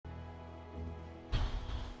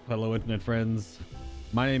Hello, internet friends.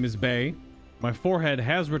 My name is Bay. My forehead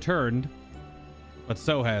has returned, but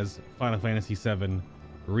so has Final Fantasy VII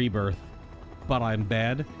Rebirth. But I'm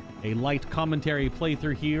bad. A light commentary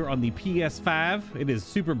playthrough here on the PS5. It is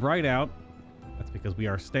super bright out. That's because we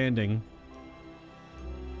are standing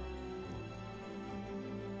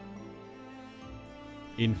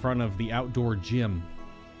in front of the outdoor gym.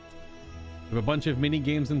 We have a bunch of mini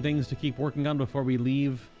games and things to keep working on before we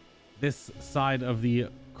leave this side of the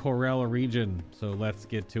Corel region. So let's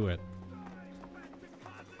get to it.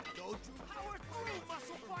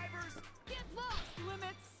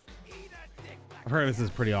 I've heard this is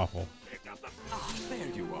pretty awful. Ah, there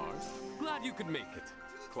you are. Glad you could make it.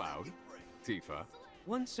 Cloud, Tifa.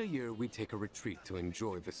 Once a year, we take a retreat to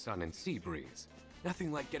enjoy the sun and sea breeze.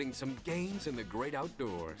 Nothing like getting some games in the great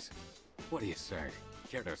outdoors. What do you say?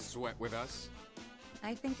 Care to sweat with us?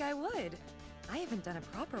 I think I would. I haven't done a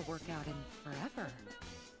proper workout in forever.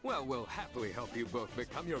 Well, we'll happily help you both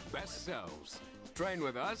become your best selves. Train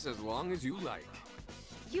with us as long as you like.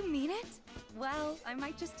 You mean it? Well, I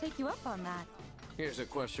might just take you up on that. Here's a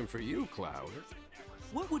question for you, Cloud.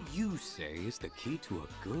 What would you say is the key to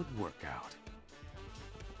a good workout?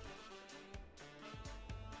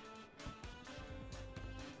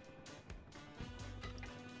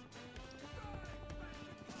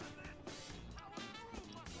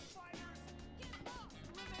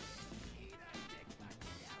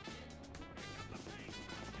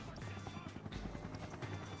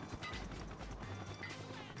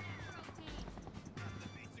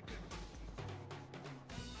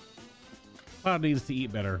 Cloud needs to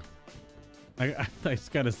eat better. I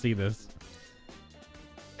just gotta see this.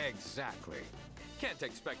 Exactly. Can't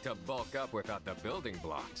expect to bulk up without the building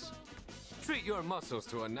blocks. Treat your muscles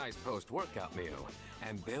to a nice post-workout meal,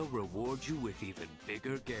 and they'll reward you with even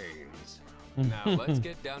bigger gains. Now let's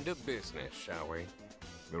get down to business, shall we?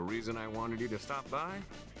 The reason I wanted you to stop by?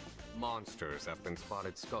 Monsters have been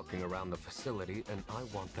spotted skulking around the facility, and I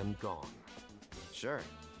want them gone. Sure.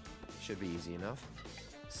 Should be easy enough.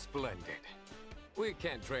 Splendid. We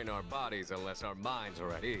can't train our bodies unless our minds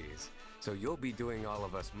are at ease, so you'll be doing all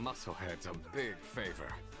of us muscleheads a big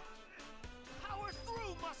favor. Power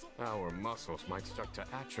through, muscle! Our muscles might start to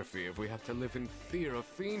atrophy if we have to live in fear of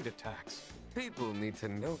fiend attacks. People need to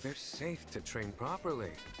know they're safe to train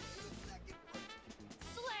properly.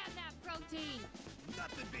 Slam that protein!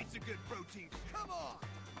 Nothing beats a good protein. Come on!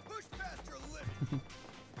 Push past your limit!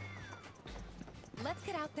 Let's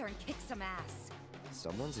get out there and kick some ass.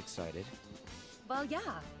 Someone's excited. Well,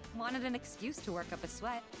 yeah. Wanted an excuse to work up a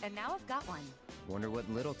sweat, and now I've got one. Wonder what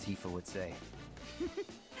little Tifa would say.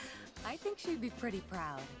 I think she'd be pretty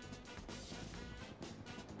proud.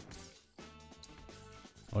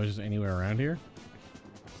 Oh, just anywhere around here?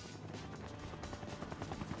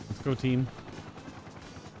 Let's go, team.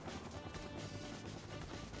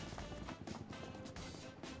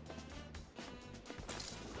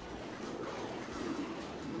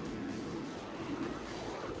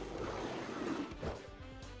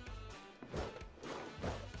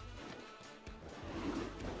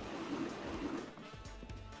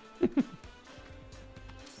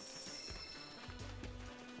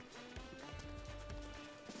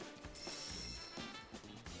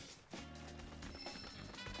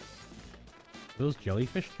 Those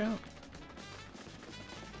jellyfish count?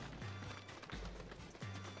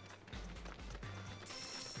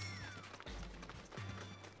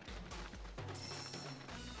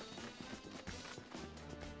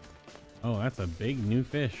 Oh, that's a big new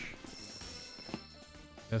fish.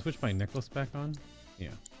 Did I switch my necklace back on? Yeah.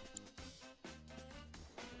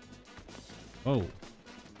 Oh.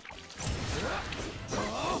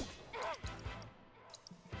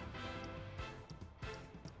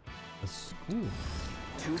 A school.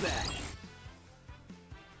 Too bad.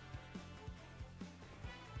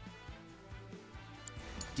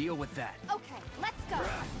 Deal with that. Okay, let's go.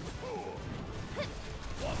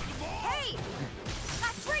 Hey!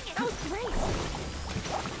 Bring it! Oh, great!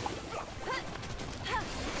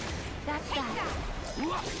 That's that.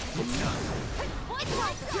 What's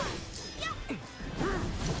like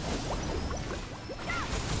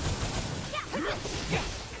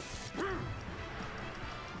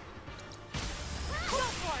Go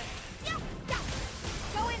for it!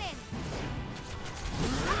 Going in!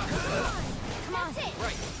 Come on! That's it!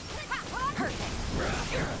 Right. Perfect!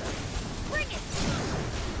 Bring it!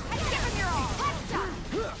 Give him your all! Let's stop!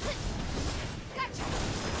 Gotcha!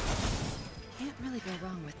 Can't really go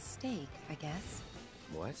wrong with steak, I guess.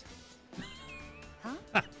 What?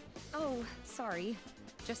 Huh? Oh, sorry.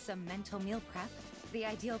 Just some mental meal prep. The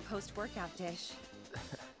ideal post-workout dish.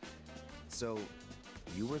 So,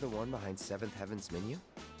 you were the one behind Seventh Heaven's menu?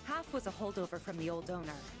 Half was a holdover from the old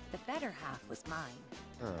owner. The better half was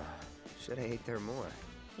mine. Should have ate there more.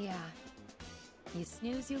 Yeah. You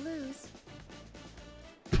snooze, you lose.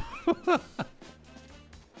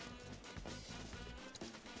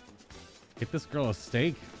 Get this girl a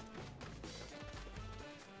steak.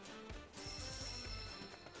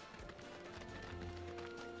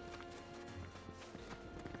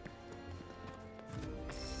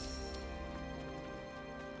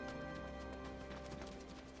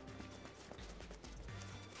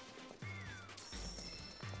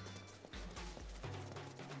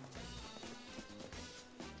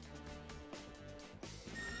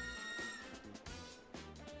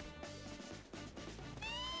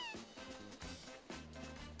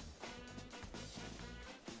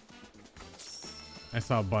 I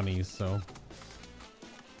saw bunnies, so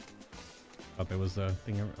thought there was a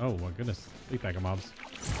thing. Oh my goodness, sleep bag of mobs.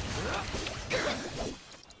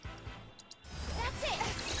 That's it.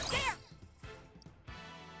 There.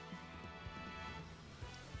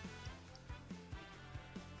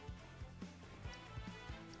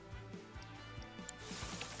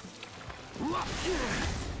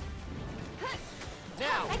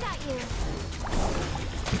 Now. I got you.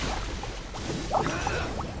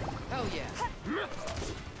 Hell yeah.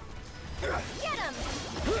 Get him.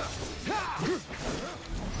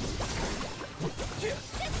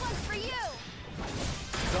 This one's for you.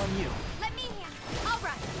 It's on you. Let me handle. All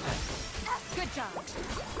right. Good job.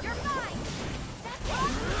 You're fine. That's it.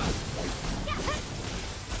 Yeah.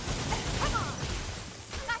 Come on.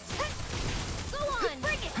 Gotcha. Go on.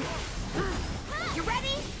 Bring it. You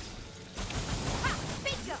ready? Ha,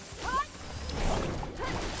 bingo.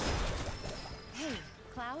 Hey,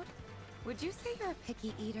 Cloud, would you say you're a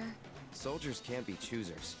picky eater? Soldiers can't be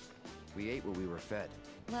choosers. We ate what we were fed.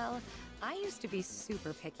 Well, I used to be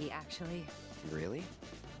super picky, actually. Really?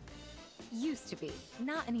 Used to be.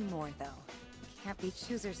 Not anymore, though. Can't be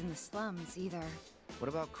choosers in the slums, either. What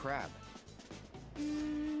about crab?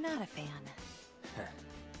 Not a fan.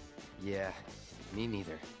 Yeah, me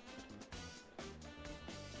neither.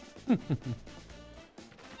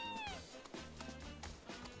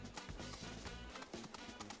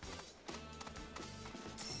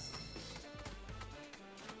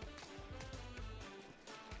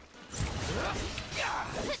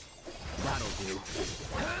 That'll do.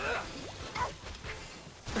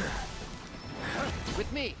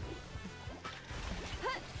 With me.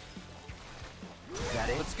 Got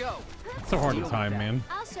it. Let's go. It's so hard to time, man.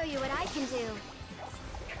 I'll show you what I can do.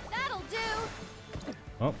 That'll do.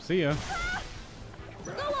 Oh, see ya.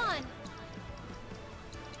 Go on.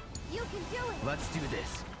 You can do it. Let's do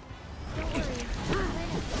this. Don't worry.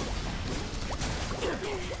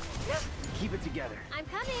 Keep it together. I'm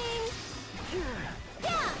coming.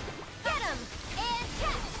 Yeah. Get him. And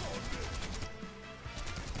catch.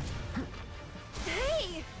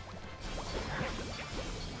 Hey.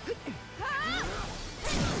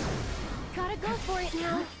 Gotta go for it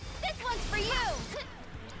now. This one's for you.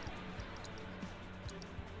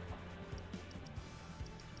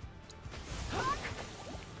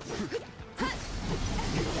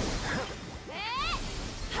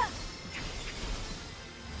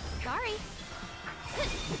 Sorry.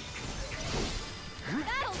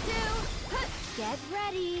 That'll do. Get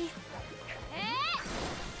ready.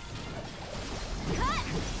 Cut.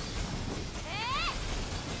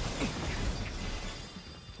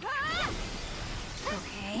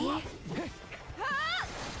 Okay.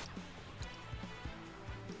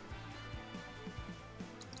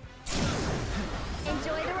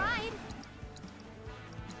 Enjoy the ride.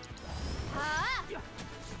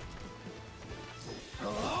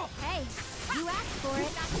 Hey, you asked for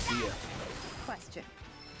it. See ya. Question.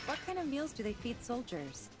 What kind of meals do they feed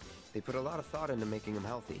soldiers? They put a lot of thought into making them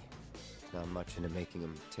healthy. Not much into making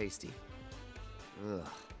them tasty.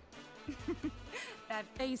 Ugh. That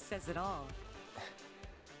face says it all.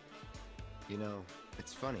 You know,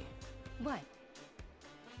 it's funny. What?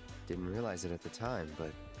 Didn't realize it at the time,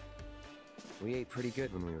 but we ate pretty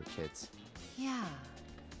good when we were kids. Yeah.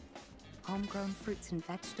 Homegrown fruits and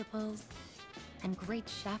vegetables, and great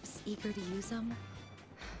chefs eager to use them.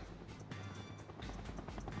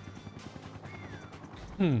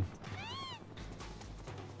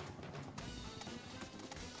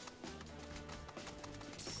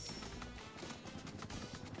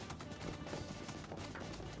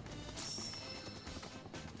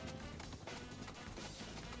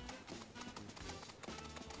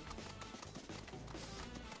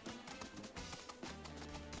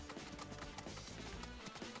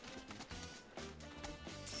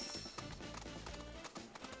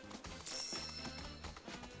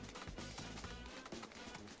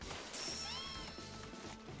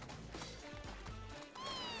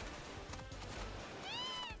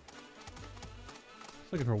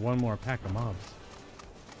 Looking for one more pack of mobs.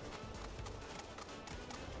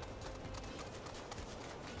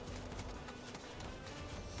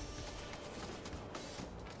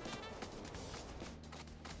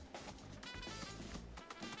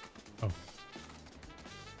 Oh.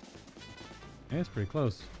 Yeah, it's pretty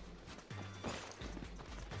close.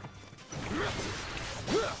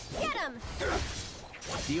 Get him!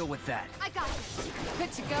 Deal with that. I got it.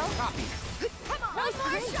 Good to go? Copy. Come on! One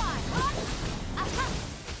more shot!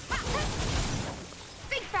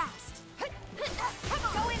 Think fast! Come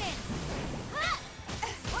on! Going in!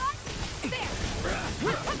 There!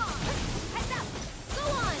 Come on! Heads up! Go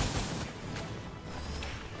on!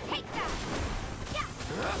 Take that! Yeah!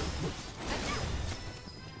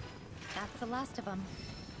 That's the last of them.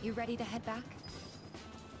 You ready to head back?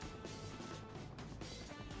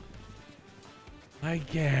 I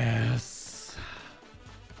guess.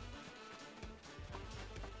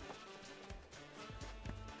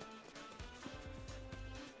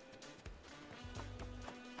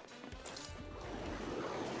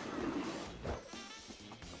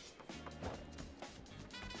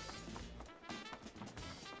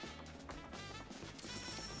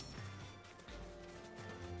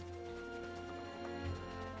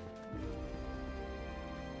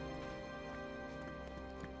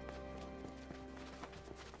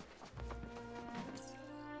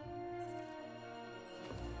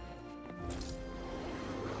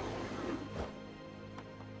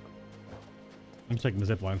 I'm checking the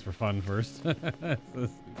zip lines for fun first. Can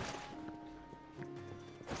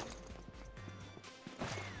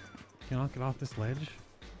I get off this ledge?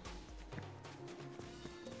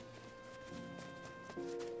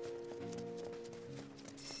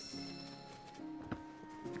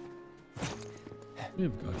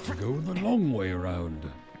 We've got to go the long way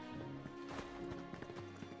around.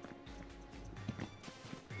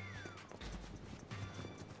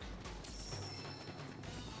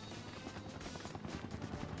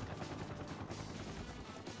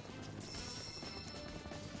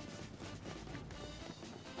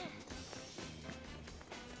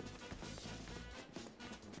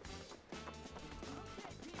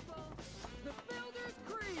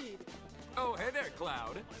 Oh, hey there,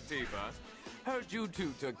 Cloud. Tifa. Heard you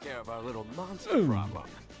two took care of our little monster problem.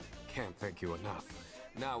 Can't thank you enough.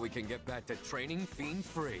 Now we can get back to training Fiend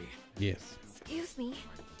free. Yes. Excuse me.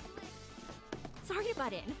 Sorry to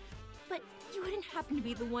butt in, but you wouldn't happen to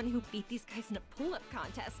be the one who beat these guys in a pull-up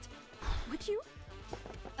contest, would you?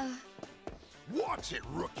 Watch it,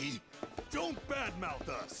 rookie! Don't badmouth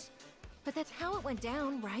us! But that's how it went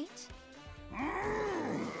down, right?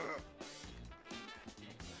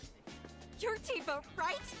 You're Tifa,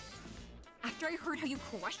 right? After I heard how you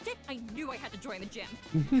crushed it, I knew I had to join the gym.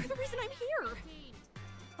 You're the reason I'm here.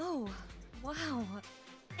 Oh, wow.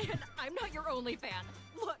 And I'm not your only fan.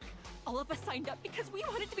 Look, all of us signed up because we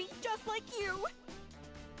wanted to be just like you.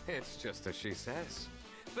 It's just as she says.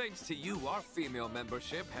 Thanks to you, our female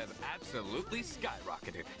membership has absolutely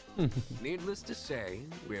skyrocketed. Needless to say,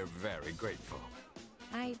 we're very grateful.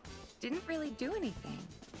 I didn't really do anything.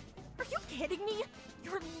 Are you kidding me?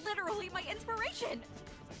 You're literally my inspiration.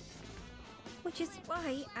 Which is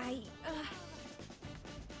why I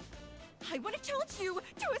want to challenge you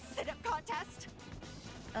to a sit-up contest.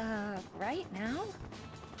 Right now?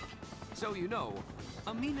 So you know,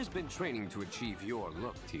 Amina's been training to achieve your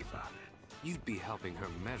look, Tifa. You'd be helping her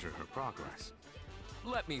measure her progress.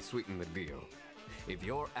 Let me sweeten the deal. If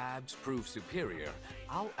your abs prove superior,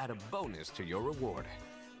 I'll add a bonus to your reward.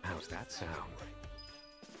 How's that sound?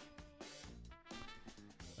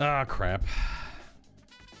 Ah, crap.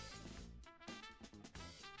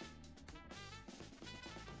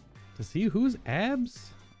 To see whose abs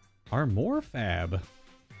are more fab.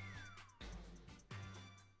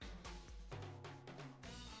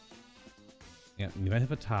 Yeah, in the event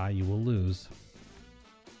of a tie, you will lose.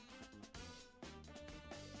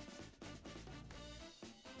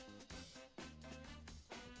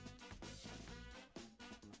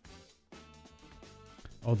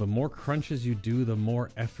 Oh, the more crunches you do, the more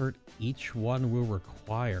effort each one will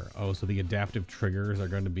require. Oh, so the adaptive triggers are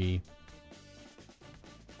going to be...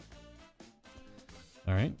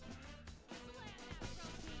 All right.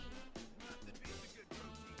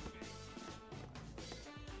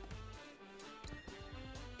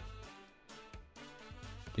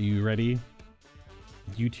 Are you ready?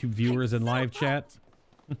 YouTube viewers in live chat?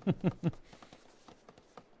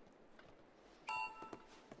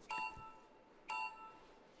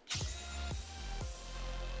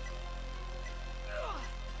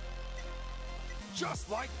 Just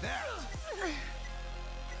like that!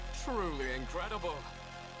 Truly incredible.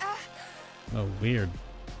 Oh, weird.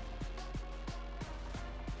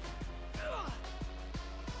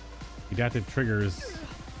 Adaptive triggers.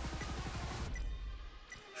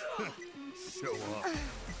 Show up.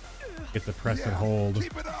 Get the press and hold.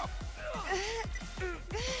 Keep it up.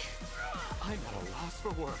 I'm at a loss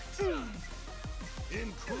for words.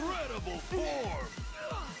 Incredible form.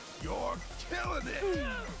 You're killing it.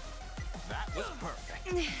 That was perfect.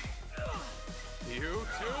 You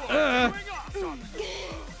two are doing awesome.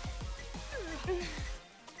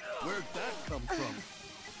 Where'd that come from?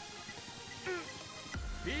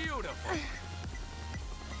 Beautiful.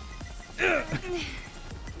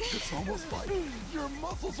 It's almost like your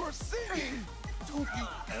muscles are singing. Don't you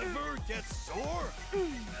ever get sore?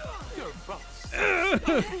 You're both.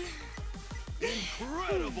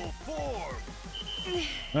 Incredible form.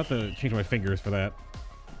 Not to change my fingers for that.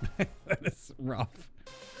 That is rough.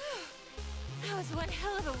 That was one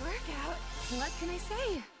hell of a workout. What can I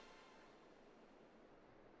say?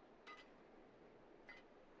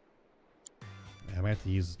 Yeah, I might have to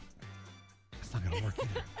use. It's not gonna work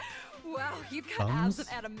either. Wow, you've got abs of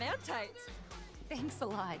adamantite. Thanks a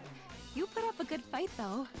lot. You put up a good fight,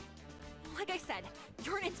 though. Like I said,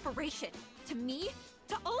 you're an inspiration. To me,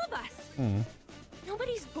 to all of us. Hmm.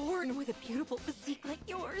 Nobody's born with a beautiful physique like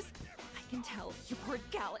yours. I can tell you poured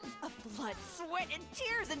gallons of blood, sweat, and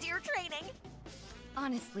tears into your training.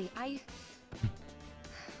 Honestly,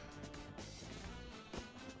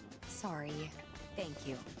 Sorry. Thank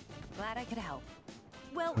you. Glad I could help.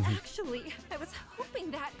 Well, actually, I was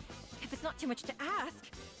hoping that, if it's not too much to ask,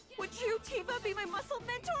 would you, Tifa, be my muscle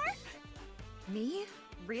mentor? Me?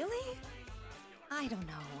 Really? I don't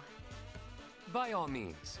know. By all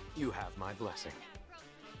means, you have my blessing.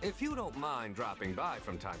 If you don't mind dropping by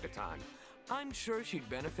from time to time, I'm sure she'd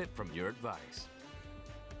benefit from your advice.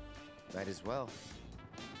 Might as well.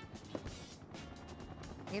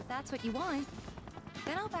 If that's what you want,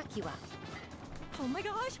 then I'll back you up. Oh my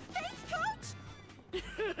gosh, thanks, Coach!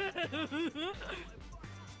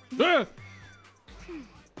 Ah!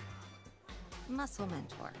 Muscle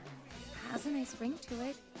mentor. Has a nice ring to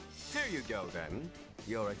it. Here you go, then.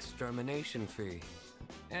 Your extermination fee.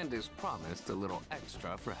 And as promised, a little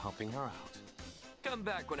extra for helping her out. Come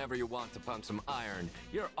back whenever you want to pump some iron.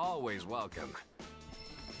 You're always welcome.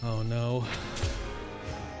 Oh no.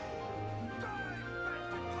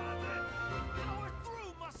 Power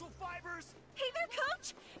through, muscle fibers. Hey there,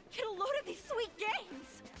 Coach! Get a load of these sweet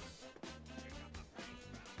gains!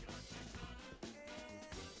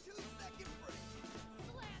 2-second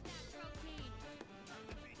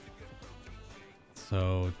break.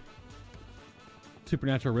 So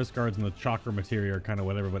supernatural wrist guards and the chakra materia are kind of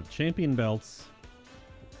whatever, but champion belts.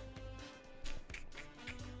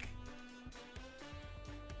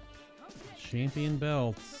 Champion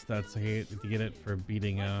belts. That's you get it for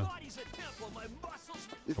beating If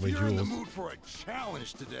Probably you're in the Jules. mood for a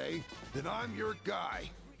challenge today, then I'm your guy.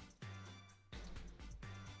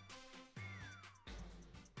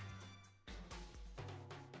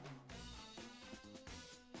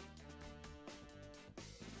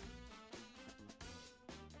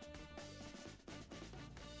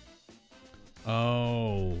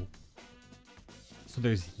 Oh. So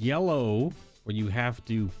there's yellow where you have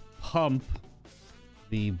to pump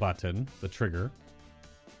the button, the trigger.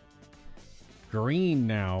 Green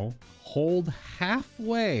now, hold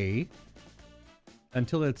halfway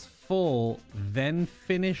until it's full, then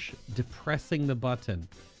finish depressing the button.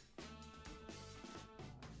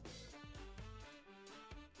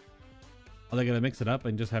 Are they gonna mix it up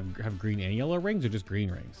and just have green and yellow rings, or just green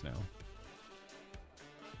rings now?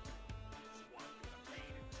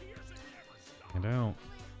 I don't.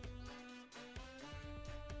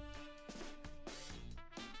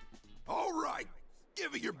 All right,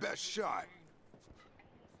 give it your best shot.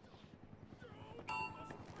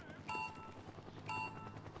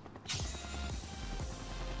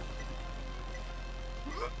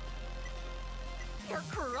 You're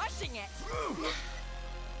crushing it!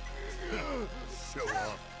 Show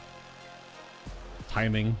up.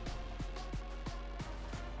 Timing.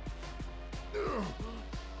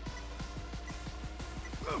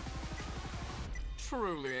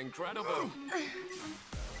 Truly incredible.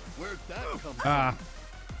 Where'd that come from? Ah.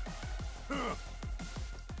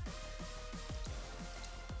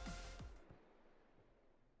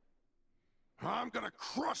 I'm gonna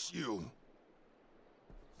crush you.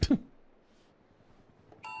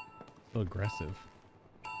 So aggressive.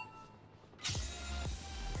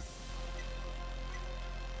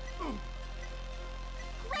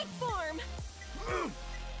 Great form!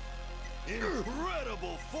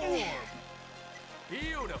 Incredible form.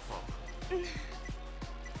 Beautiful.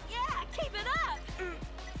 Yeah, keep it up!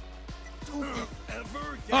 Don't you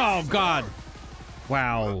ever get Oh sore? God!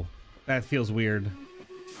 Wow, that feels weird.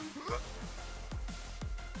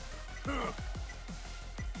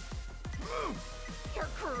 You're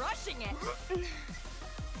crushing it.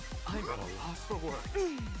 I'm at a loss for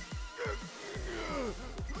words.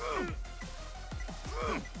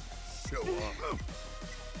 Show up.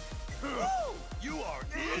 You are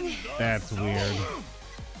in the That's weird.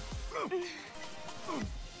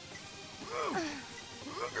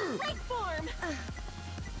 Great form.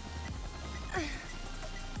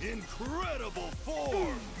 incredible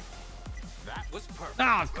form. That was perfect.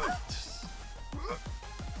 Ah!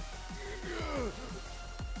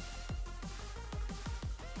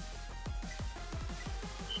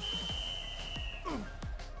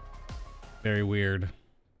 Very weird.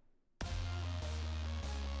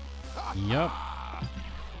 Yup.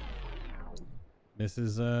 This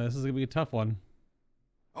is gonna be a tough one.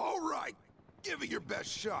 All right, give it your best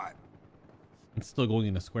shot. It's still going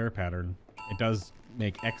in a square pattern. It does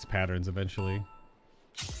make X patterns eventually.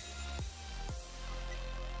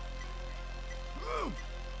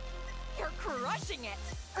 You're crushing it.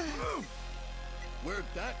 Where'd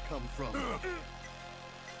that come from?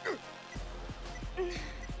 Yeah,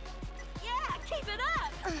 keep it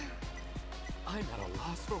up. I'm at a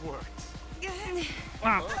loss for words.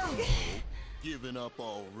 Ah! Giving up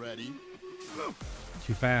already?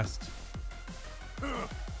 Too fast.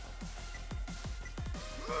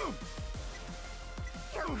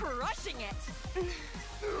 You're crushing it.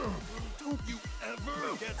 Don't you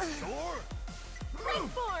ever get sore? Great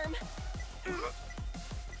form.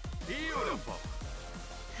 Beautiful.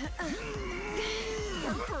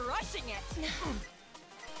 You're crushing it.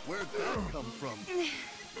 Where'd that come from?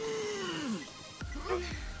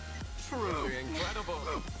 Truly incredible.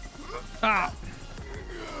 Ah!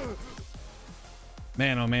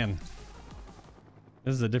 Man, oh man.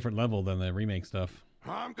 This is a different level than the remake stuff.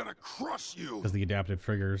 I'm gonna crush you. Because the adaptive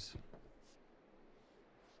triggers.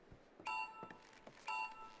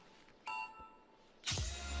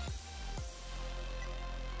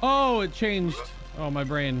 Oh, it changed. Oh, my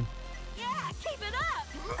brain. Yeah, keep it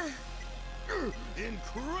up.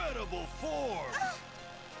 Incredible form.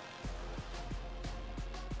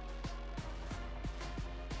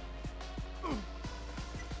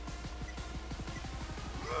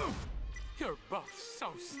 You're both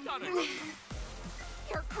so stunning.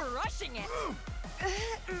 You're crushing it.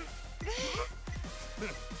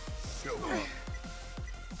 Show up.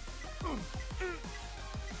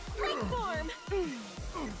 Great form.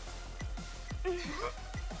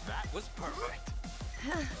 That was perfect.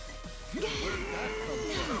 Where'd that come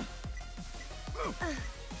from?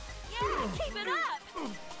 Yeah, keep it up.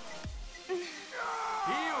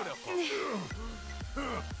 Beautiful.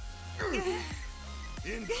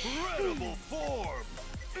 Incredible form.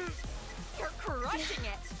 You're crushing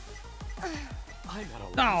it. I'm at a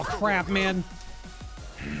Oh, loss for crap, words. man.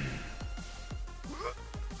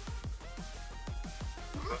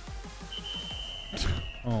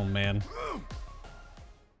 Oh, man.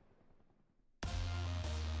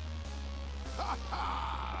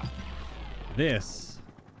 This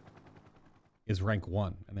is rank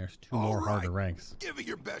 1, and there's 2 more All harder right, ranks. Give it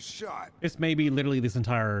your best shot. This may be literally this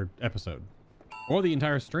entire episode. Or the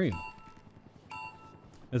entire stream.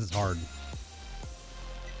 This is hard.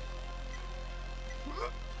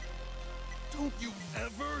 Don't you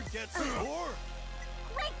ever get sore?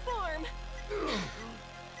 Great form.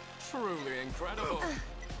 Truly incredible.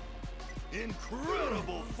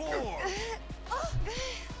 Incredible form.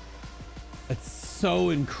 It's so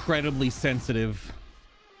incredibly sensitive.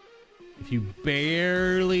 If you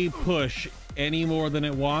barely push any more than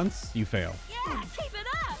it wants, you fail. Yeah, keep it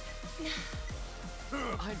up.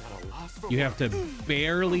 I'm at a loss for You have to words.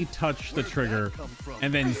 barely touch the trigger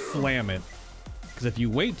and then slam it. Because if you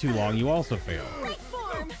wait too long, you also fail. Great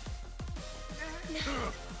form.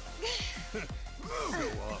 Show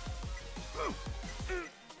up.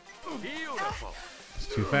 Beautiful. It's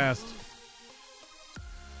too fast.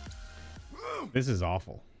 This is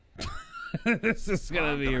awful. This is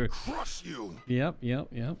gonna I'm be... gonna crush you. Yep.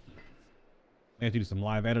 I have to do some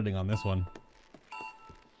live editing on this one.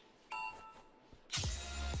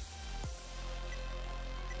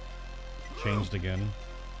 Changed again.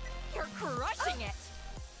 You're crushing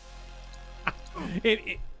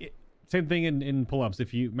it. Same thing in pull-ups.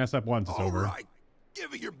 If you mess up once, it's All over. right,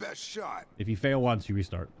 give it your best shot. If you fail once, you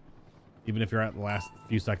restart. Even if you're at the last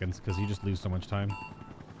few seconds, because you just lose so much time.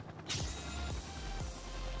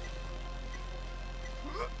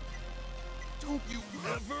 Don't you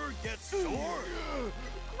ever get sore?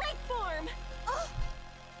 Great form.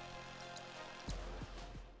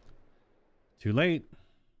 Too late.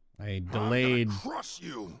 I delayed, I'm gonna crush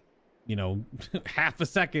you. you know, half a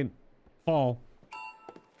second fall.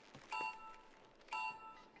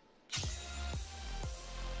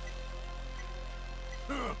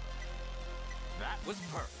 was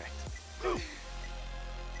perfect.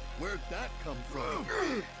 Where'd that come from?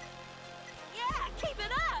 Yeah, keep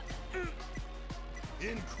it up!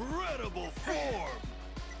 Incredible form!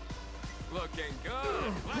 Looking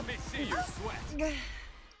good. Let me see you sweat.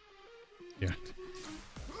 Yeah.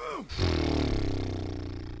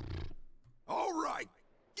 All right,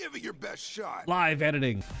 give it your best shot. Live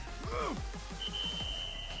editing.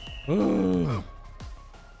 Ooh.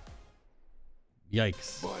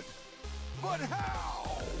 Yikes. But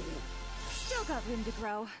how? Still got room to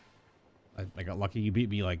grow. I got lucky. You beat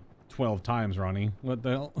me like 12 times, Ronnie. What the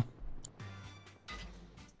hell?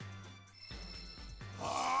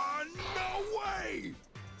 No way!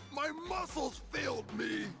 My muscles failed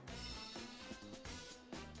me.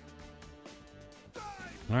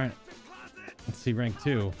 All right. Let's see rank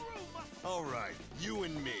 2. All right, you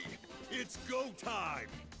and me. It's go time.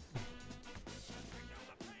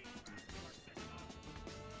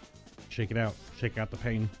 Shake it out. Shake out the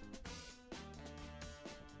pain.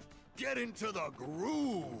 Get into the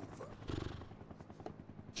groove.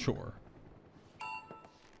 Sure.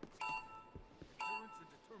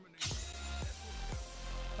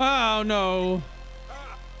 Oh no.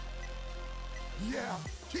 Yeah,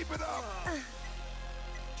 keep it up.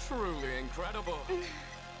 Truly incredible.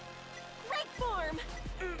 Great form!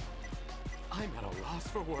 I'm at a loss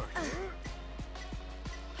for words.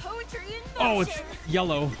 Poetry in motion! Oh, it's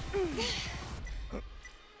yellow.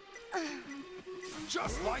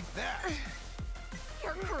 Just like that.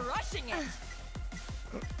 You're crushing it!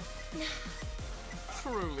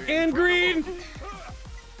 Truly And green.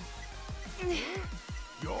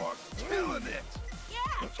 You're killing it.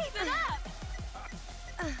 Yeah, keep it up!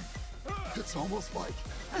 It's almost like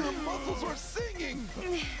your muscles are singing.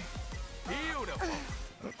 beautiful.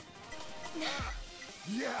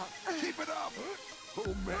 Yeah, keep it up.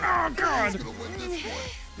 Oh man. Oh God. Who's gonna win this one?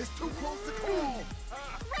 It's too close to call.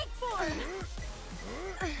 Break form!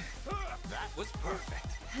 That was perfect.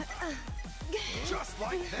 Just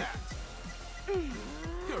like that.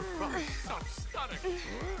 Your body's so stunning.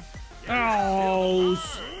 Oh.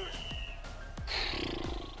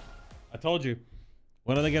 I told you.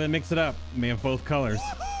 When are they gonna mix it up? May have both colors.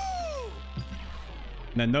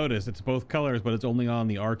 Now notice it's both colors, but it's only on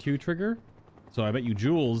the R2 trigger. So I bet you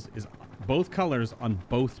Jules is both colors on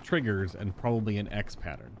both triggers and probably an X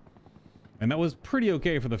pattern. And that was pretty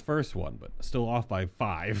okay for the first one, but still off by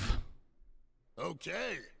 5.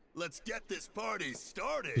 Okay, let's get this party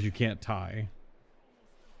started. Because you can't tie.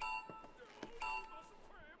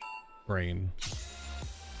 Brain.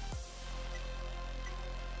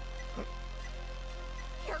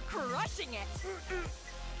 You're crushing it!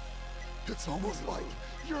 It's almost like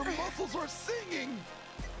your muscles are singing.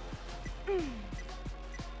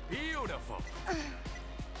 Beautiful.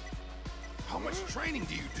 How much training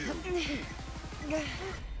do you do?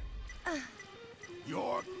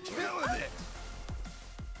 You're killing it.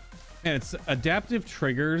 And it's adaptive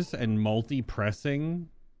triggers and multi-pressing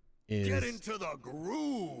Get into the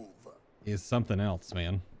groove. is something else,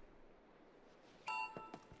 man.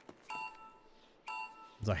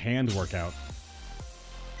 It's a hand workout.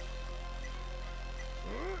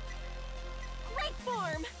 Great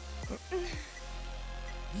form!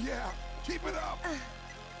 Yeah, keep it up.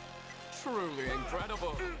 Truly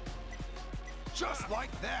incredible. Just like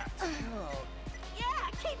that. Yeah,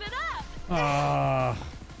 keep it up!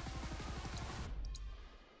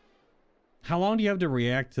 How long do you have to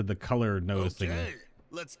react to the color noticing? Okay,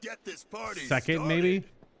 let's get this party Second, started. maybe?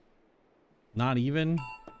 Not even?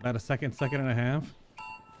 About a second, second and a half?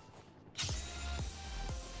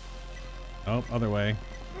 Oh, other way.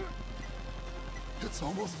 It's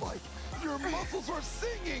almost like your muscles are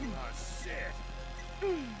singing.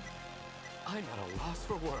 Shit. I'm at a loss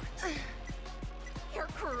for words. You're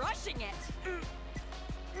crushing it!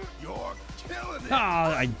 You're killing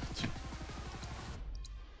it.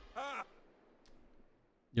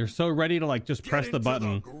 You're so ready to like just press the into the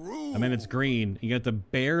button groove. and then it's green. You have to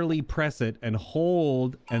barely press it and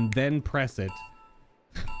hold and then press it.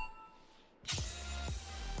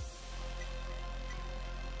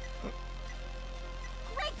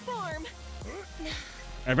 Great form!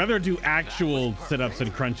 I'd rather do actual sit-ups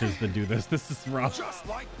and crunches than do this. This is rough. Just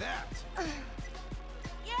like that.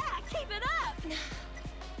 Yeah, keep it up!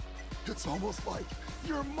 It's almost like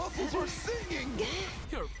your muscles are singing.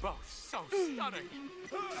 You're both so stunning.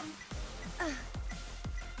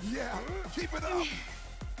 Yeah, keep it up.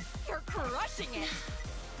 You're crushing it!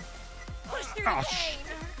 Push through Oh, the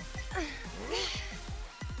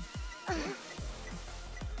pain!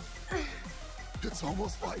 It's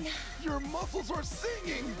almost like your muscles are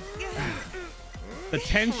singing. The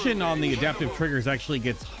tension on the adaptive triggers actually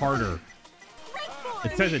gets harder. Great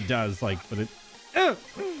It says it does, like, but it...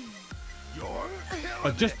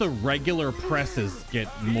 But just the regular presses get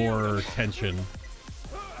more tension.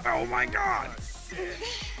 Oh my god!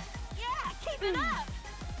 Yeah, keep it up.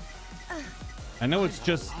 I know it's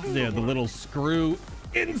just the little screw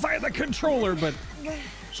inside the controller, but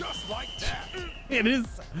Just like that. it is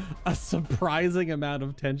a surprising amount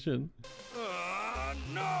of tension.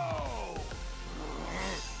 No.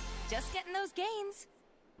 Just getting those gains.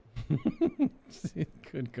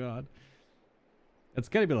 Good god. It's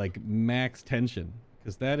gotta be like max tension,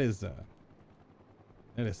 because that is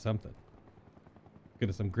something.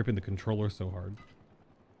 Goodness, I'm gripping the controller so hard.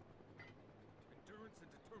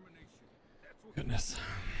 Goodness.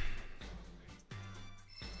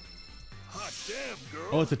 Hot damn, girl.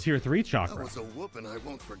 Oh, it's a tier 3 That chakra. was a whooping I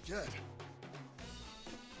won't forget.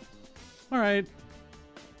 All right.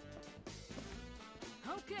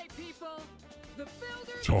 Okay, people. The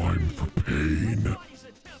builders. Time for pain.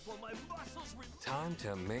 Time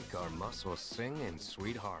to make our muscles sing in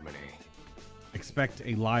sweet harmony. Expect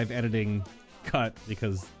a live editing cut,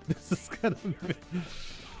 because this is gonna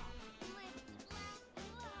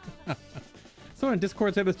be... Someone in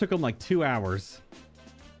Discord said this took them like 2 hours.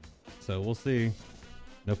 So we'll see.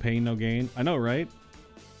 No pain, no gain. I know, right?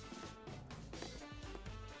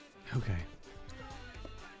 Okay.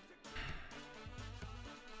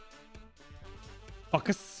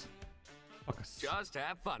 Focus. Focus. Just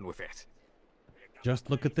have fun with it. Just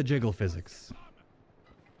look at the jiggle physics.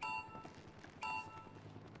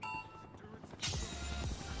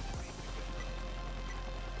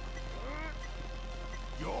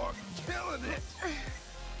 You're killing it.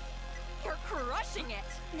 You're crushing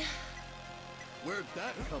it. Where'd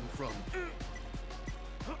that come from?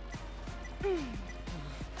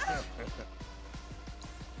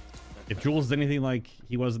 If Jules is anything like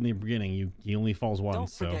he was in the beginning, he only falls once. Don't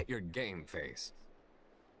So forget your game face.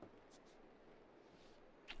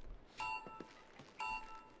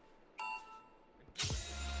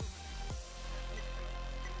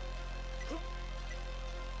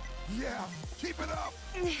 Yeah, keep it up.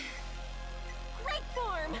 Great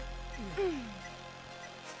form.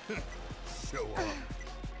 Show up.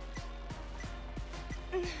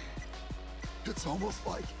 It's almost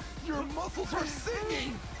like your muscles are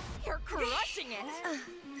singing. You're crushing it.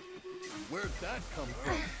 Where'd that come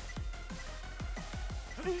from?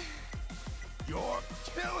 You're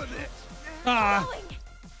killing it. ah.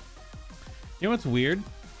 You know what's weird?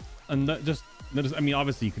 And just notice. I mean,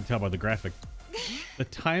 obviously you can tell by the graphic. The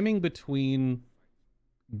timing between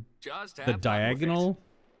Just have the fun with diagonal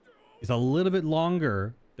is a little bit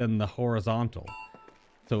longer than the horizontal,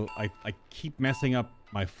 so I keep messing up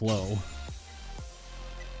my flow.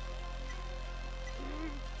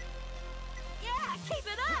 Yeah, keep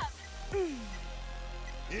it up.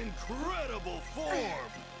 Incredible form.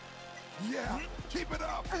 Yeah, keep it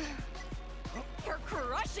up. You're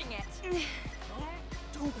crushing it.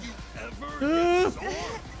 Don't you ever get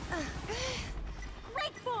sore?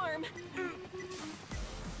 Great form.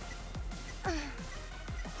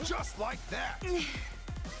 Just like that.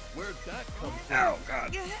 Where'd that come from? Oh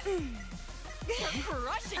god. You're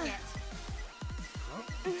crushing it.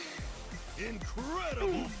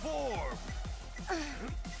 Incredible form.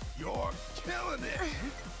 You're killing it.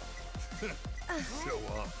 Show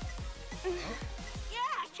up.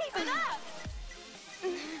 Yeah, keep it up.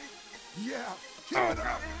 Yeah, keep it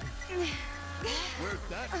up. Where'd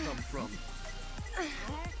that come from?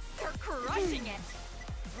 You're crushing it.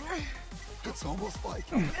 It's almost like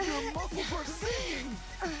your muscles are singing.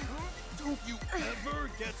 Don't you ever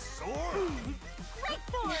get sore? Great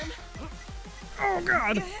form. Oh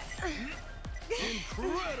god.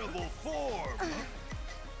 Incredible form.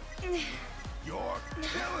 You're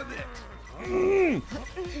killing it.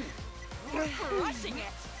 You're crushing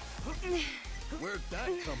it. Where'd that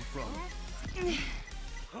come from?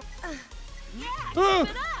 Yeah, keep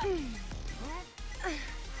it up.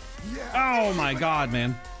 Yeah. Oh my god,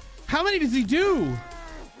 man. How many does he do?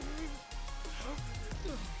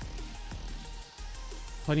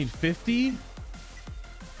 I need 50.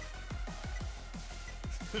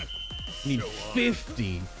 I need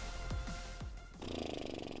 50.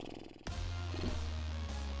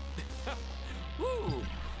 Woo!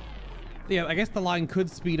 Yeah, I guess the line could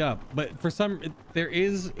speed up, but for some,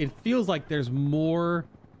 it feels like there's more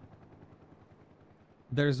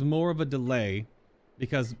of a delay,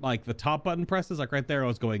 because like the top button presses, like right there, I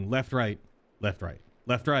was going left, right, left, right,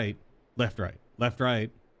 left, right, left, right, left, right,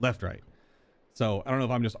 left, right. So I don't know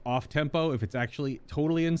if I'm just off tempo, if it's actually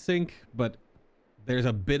totally in sync, but there's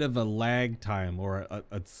a bit of a lag time, or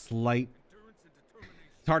a slight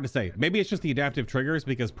It's hard to say. Maybe it's just the adaptive triggers,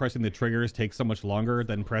 because pressing the triggers takes so much longer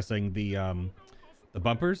than pressing the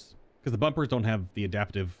bumpers, because the bumpers don't have the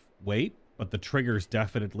adaptive weight, but the triggers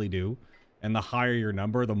definitely do. And the higher your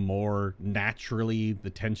number, the more naturally the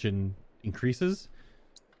tension increases.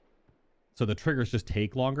 So the triggers just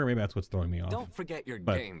take longer. Maybe that's what's throwing me off. Don't forget your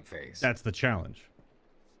But game face. that's the challenge.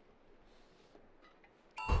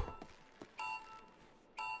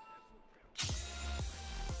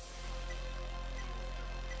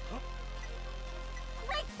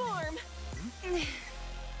 Great form!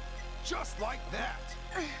 Just like that.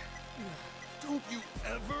 Don't you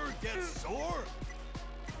ever get sore?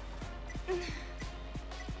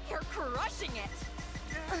 You're crushing it!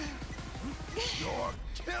 You're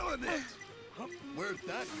killing it. Where'd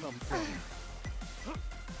that come from?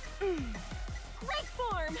 Great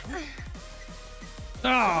form!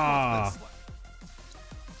 Ah!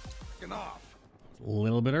 Off. A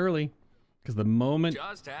little bit early, because the moment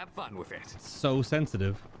Just have fun with it. so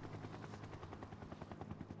sensitive.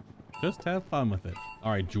 Just have fun with it.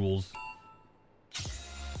 All right, Jules.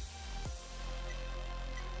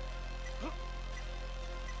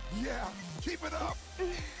 Yeah, keep it up.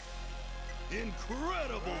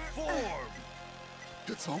 Incredible form.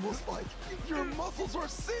 It's almost like your muscles are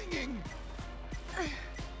singing.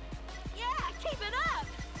 Yeah, keep it up!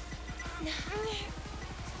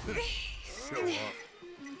 Show up.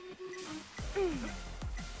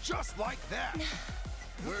 Just like that.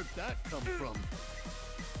 Where'd that come from?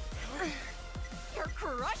 You're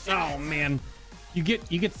crushing Oh it! man, you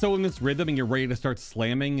get so in this rhythm and you're ready to start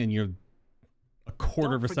slamming, and you're a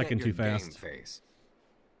quarter of a second too fast. Face.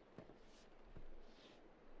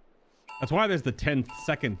 That's why there's the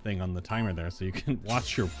 10-second thing on the timer there, so you can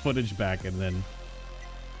watch your footage back and then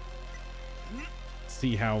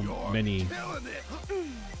see how many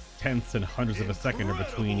tenths and hundreds of a second are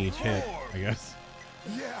between each hit, I guess.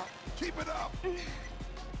 Yeah, keep it up.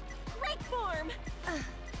 Great form!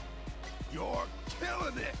 You're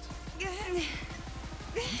killing it.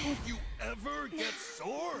 Don't you ever get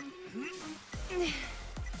sore?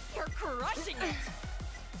 You're crushing it!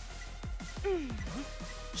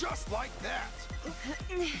 Just like that.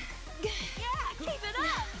 Yeah, keep it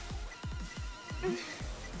up!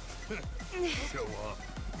 Show up.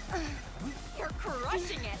 You're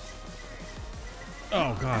crushing it!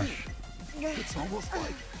 Oh gosh. It's almost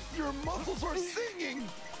like your muscles are singing.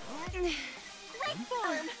 Great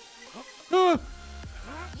form! Ah!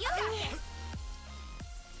 You got this!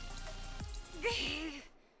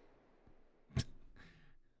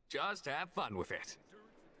 Just have fun with it.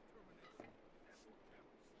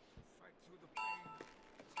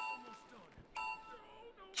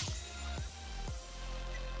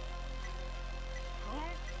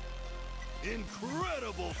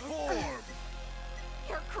 Incredible form.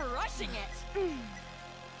 You're crushing it!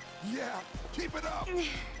 Yeah, keep it up.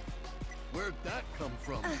 Where'd that come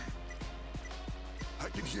from? I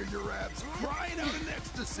can hear your abs crying out in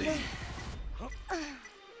ecstasy. Yeah,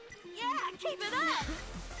 keep it up!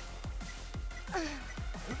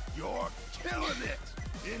 You're killing it.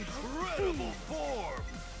 Incredible form.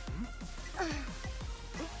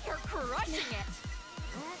 You're crushing it!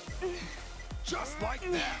 Just like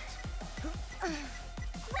that.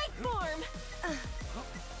 Great form!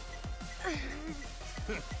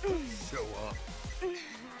 Show up.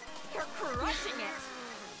 You're crushing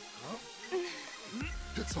it!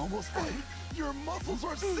 It's almost like your muscles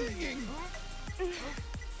are singing.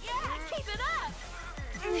 Yeah, keep it up!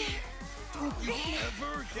 Don't you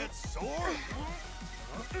ever get sore?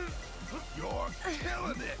 You're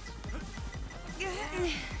killing it.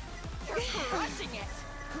 You're crushing it!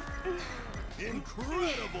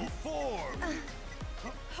 Incredible form.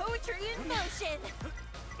 Poetry in motion!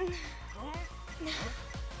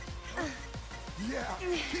 Yeah,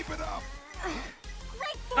 keep it up.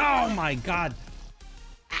 Great form! Oh my god.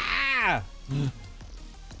 Ah!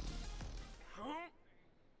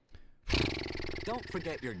 Don't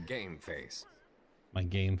forget your game face. My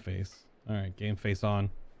game face. All right, game face on.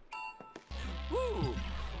 Woo!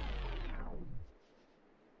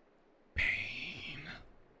 Pain.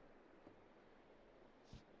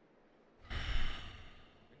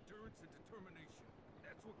 Endurance and determination.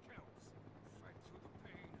 That's what counts. Fight through the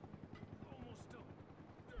pain. Almost done.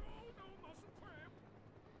 Oh, no muscle cramp.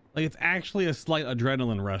 Like, it's actually a slight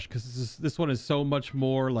adrenaline rush, because this one is so much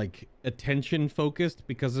more like attention focused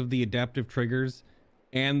because of the adaptive triggers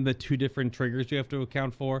and the two different triggers you have to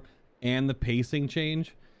account for and the pacing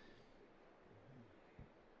change.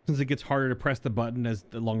 Since it gets harder to press the button as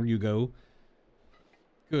the longer you go.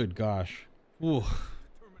 Good gosh. Ooh.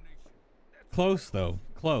 Close though.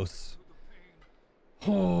 Close.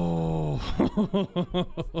 Oh.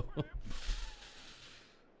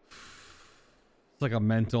 It's like a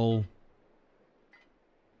mental.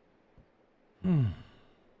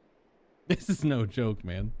 This is no joke,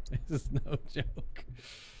 man. This is no joke.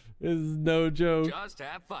 This is no joke. Just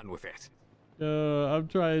have fun with it. I'm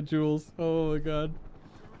trying, Jules. Oh my god.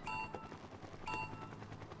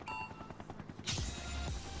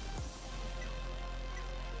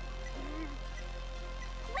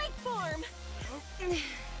 Great form.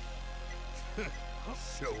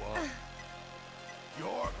 Show up.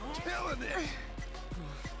 You're killing it.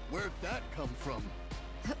 Where'd that come from?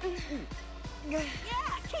 Yeah,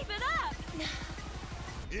 keep it up.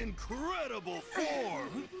 Incredible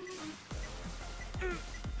form.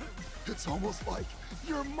 It's almost like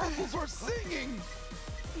your muscles are singing.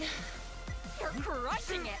 You're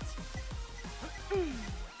crushing it.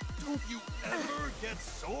 Don't you ever get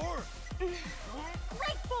sore?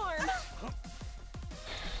 Great form.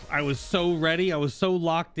 I was so ready. I was so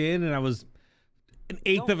locked in, and I was an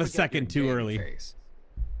eighth of a second too early. Face.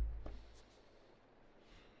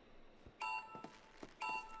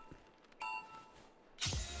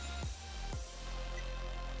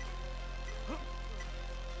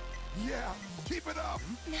 Yeah, keep it up.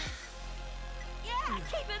 Yeah,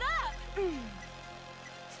 keep it up.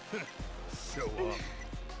 Show up.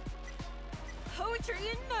 Poetry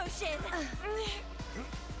in motion.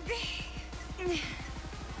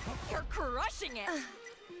 You're crushing it.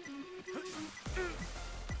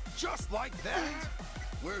 Just like that.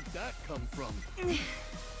 Where'd that come from?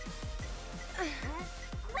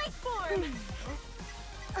 Great form.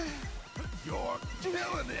 You're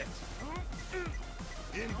killing it.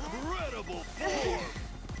 Incredible form.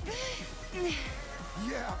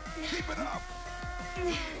 Yeah, keep it up.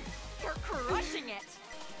 You're crushing it.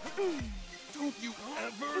 Don't you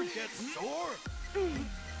ever get sore?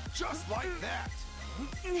 Just like that.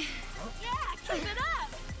 Yeah, keep it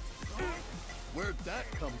up. Where'd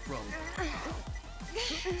that come from?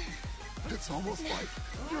 It's almost like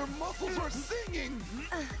your muscles are singing.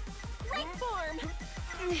 Great form.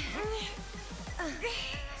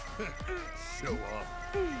 Show up.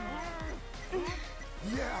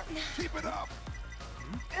 Yeah, keep it up.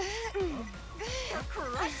 You're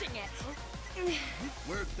crushing it.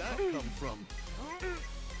 Where'd that come from?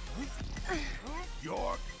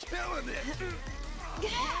 You're killing it.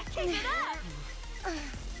 Yeah, keep it up.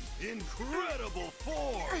 Incredible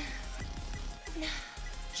form.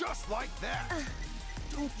 Just like that.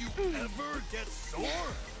 Don't you ever get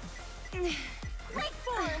sore? Great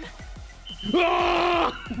form.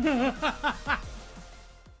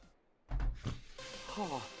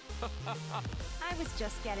 I was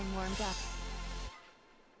just getting warmed up.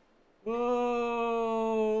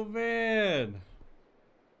 Oh man.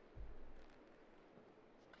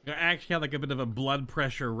 I actually had like a bit of a blood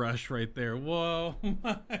pressure rush right there. Whoa,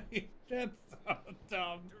 my, that's so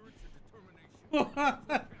dumb.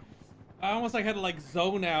 I almost like had to like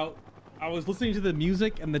zone out. I was listening to the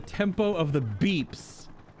music and the tempo of the beeps,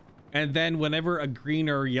 and then whenever a green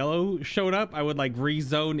or yellow showed up, I would like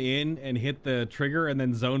re-zone in and hit the trigger and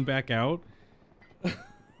then zone back out.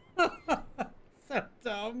 So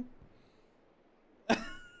dumb.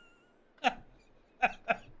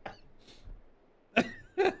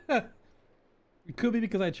 It could be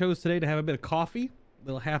because I chose today to have a bit of coffee, a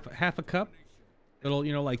little half a cup, little,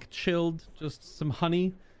 you know, like chilled, just some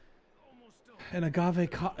honey and agave.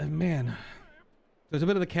 Man, there's a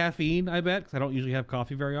bit of the caffeine, I bet, because I don't usually have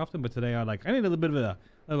coffee very often. But today I need a little bit of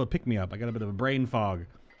a pick me up. I got a bit of a brain fog,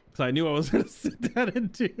 so I knew I was gonna sit down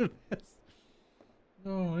and do this.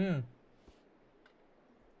 Oh yeah.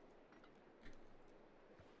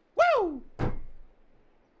 Woo! All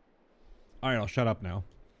right, I'll shut up now.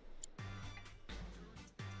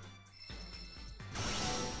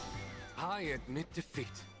 I admit defeat.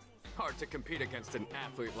 Hard to compete against an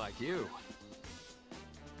athlete like you.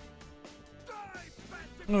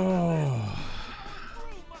 Oh.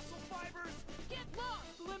 Get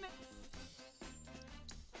lost, Limit.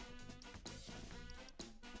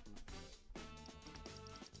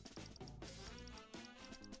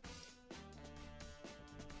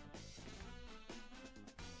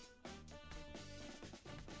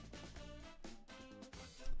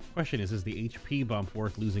 Question is the HP bump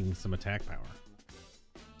worth losing some attack power?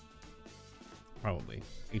 Probably.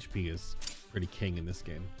 HP is pretty king in this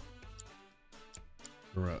game.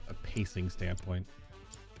 From a pacing standpoint.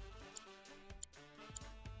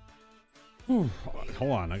 Whew.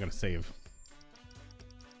 Hold on, I gotta save.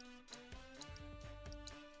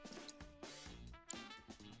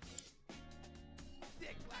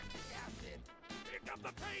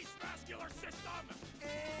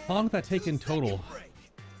 How long did that take in total?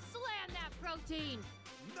 16.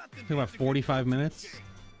 Took about 45 minutes.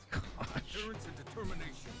 Gosh. Endurance and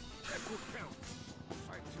determination. That's what counts.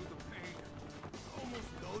 Fight through the pain. Almost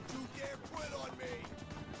don't you dare quit on me.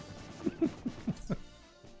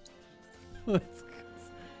 Let's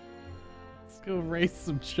go race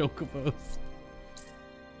some chocobos.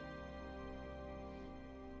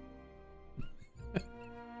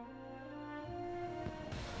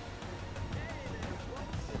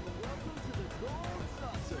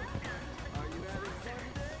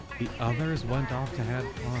 The others went off to have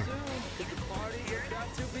fun.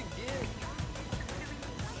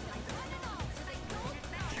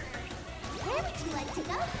 Where would you like to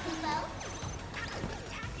go, Kubo?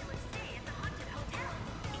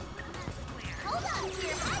 Hold on to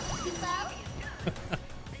your hat, Kubo.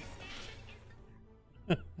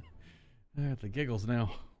 The giggles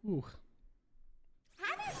now. Ooh.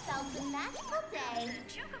 Have yourselves a magical day.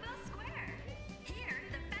 Chocobo Square. Here,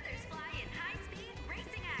 the feathers fly in high-speed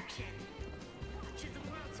racing action. Watch as the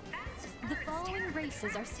world's fastest The following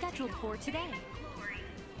races are scheduled for today. glory.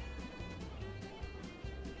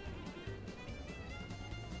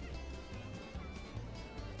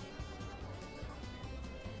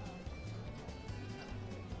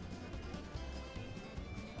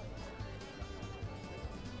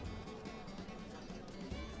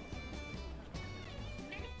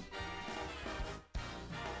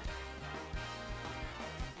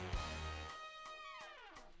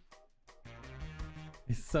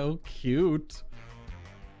 He's so cute.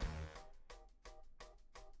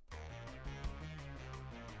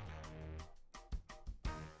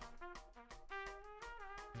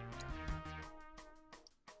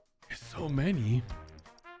 There's so many.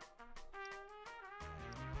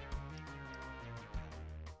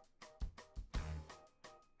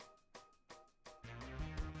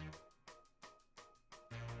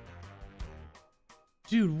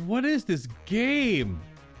 Dude, what is this game?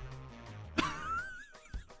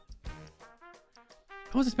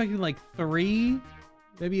 I was expecting like 3,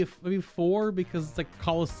 maybe 4 because it's like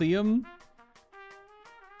Coliseum.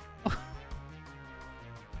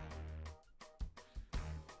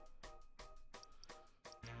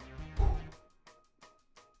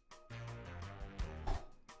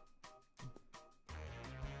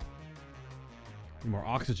 More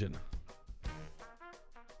oxygen.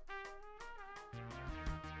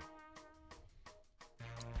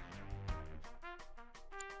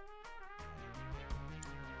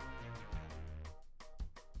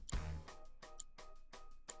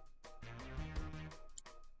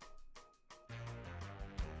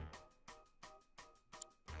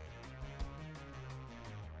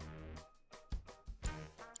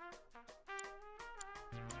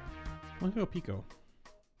 Let's go Pico.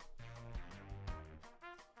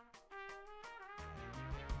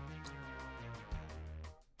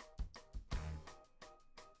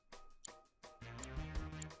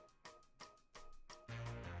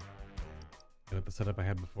 Got the setup I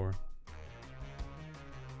had before.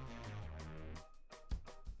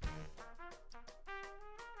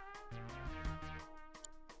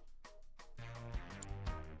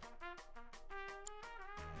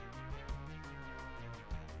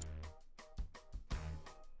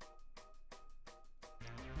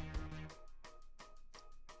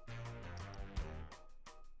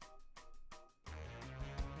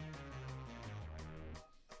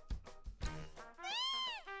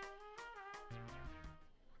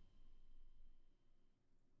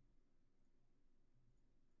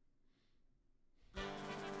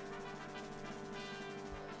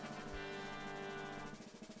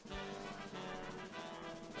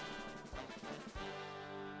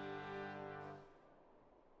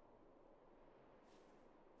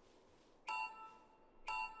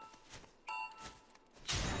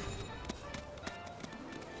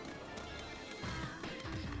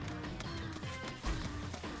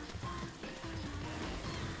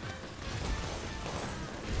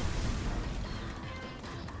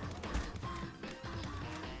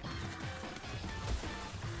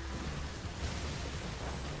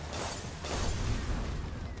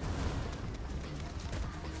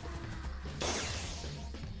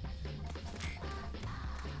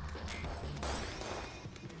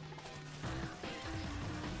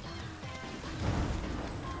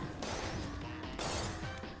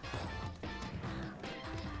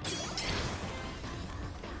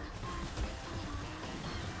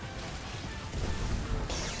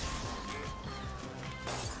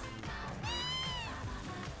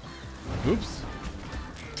 Oops.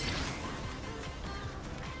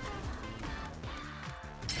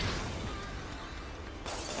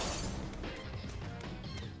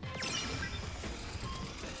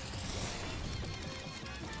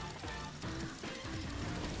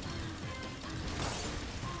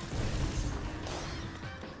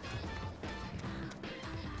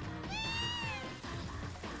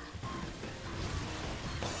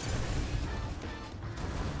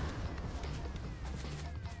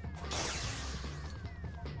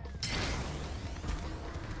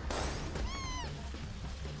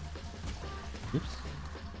 Oops.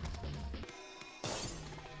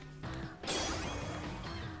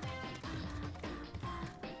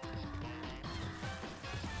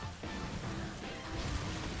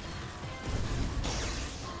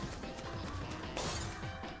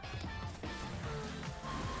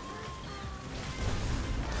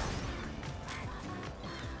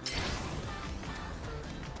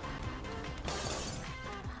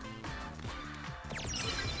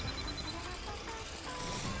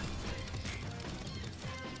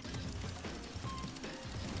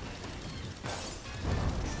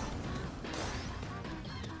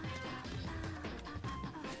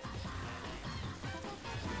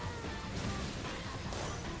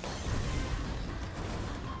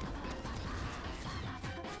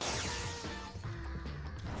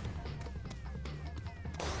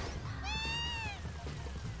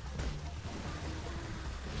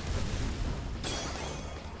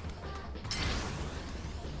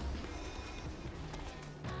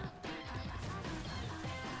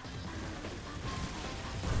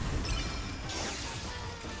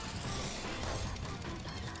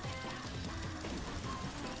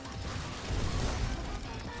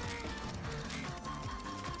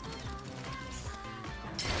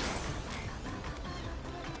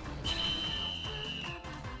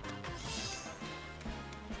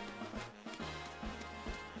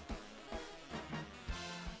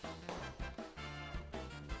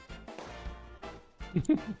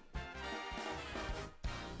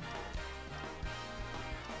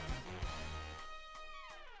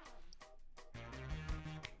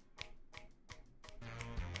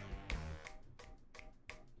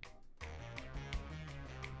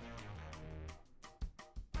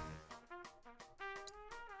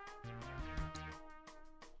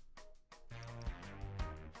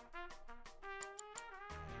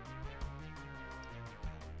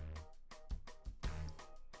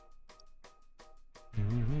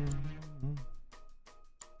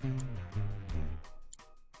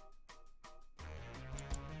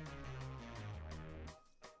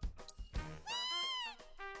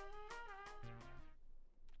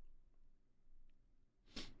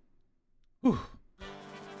 Whew.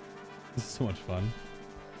 This is so much fun.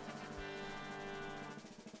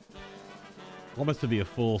 Almost to be a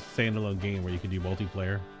full standalone game where you can do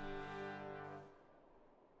multiplayer.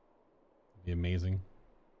 It'd be amazing.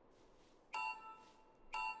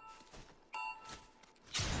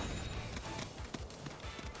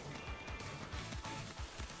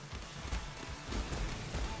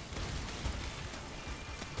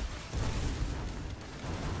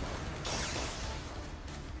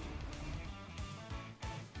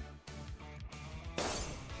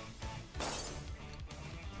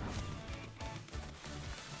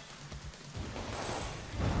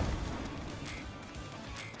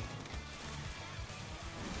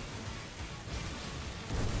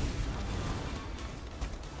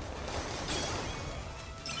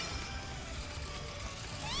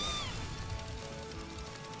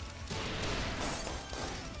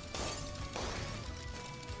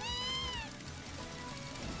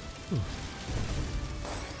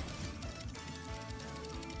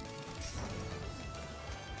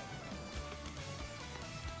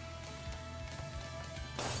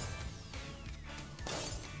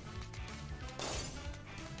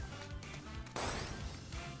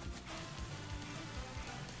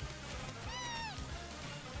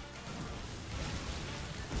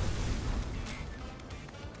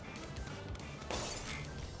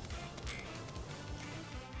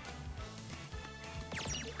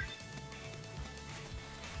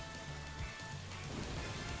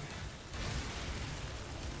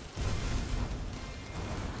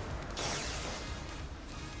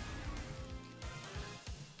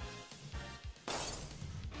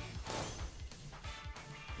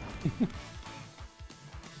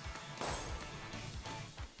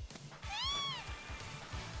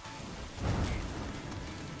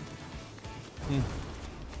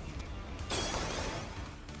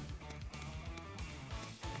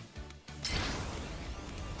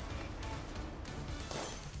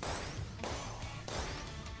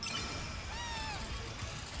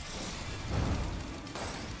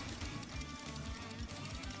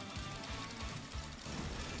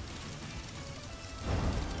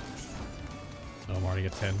 I'm already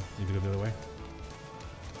at 10. Need to go the other way.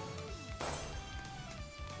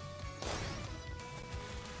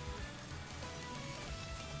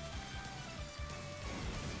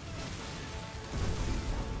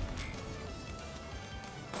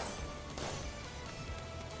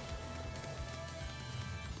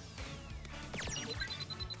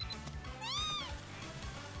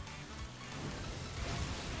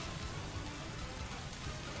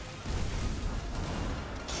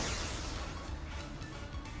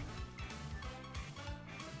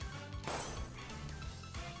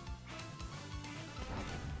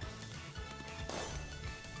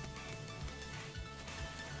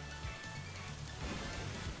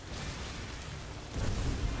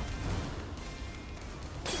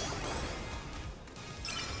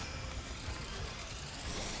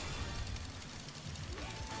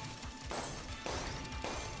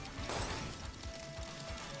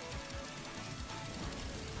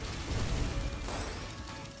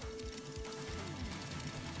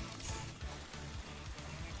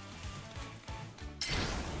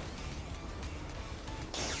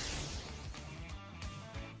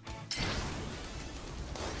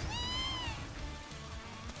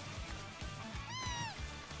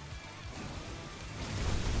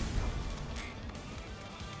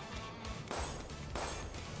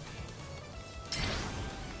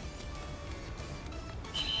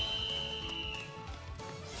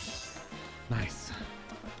 Nice.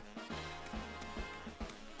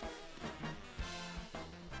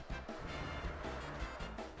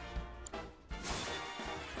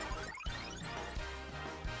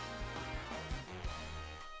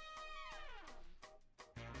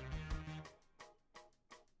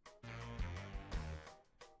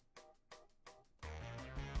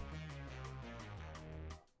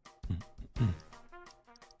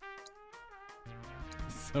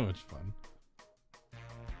 So much fun.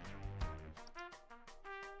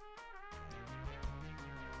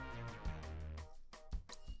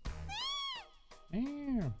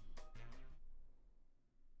 Yeah.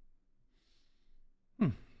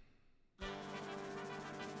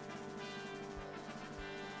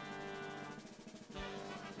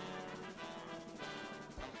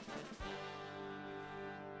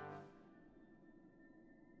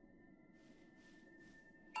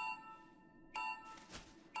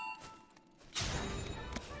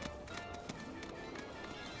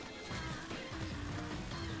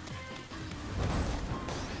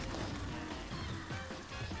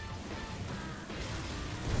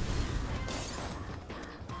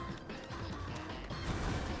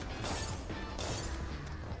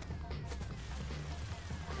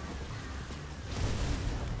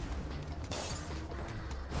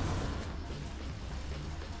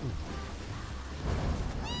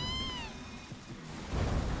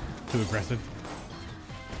 Too aggressive.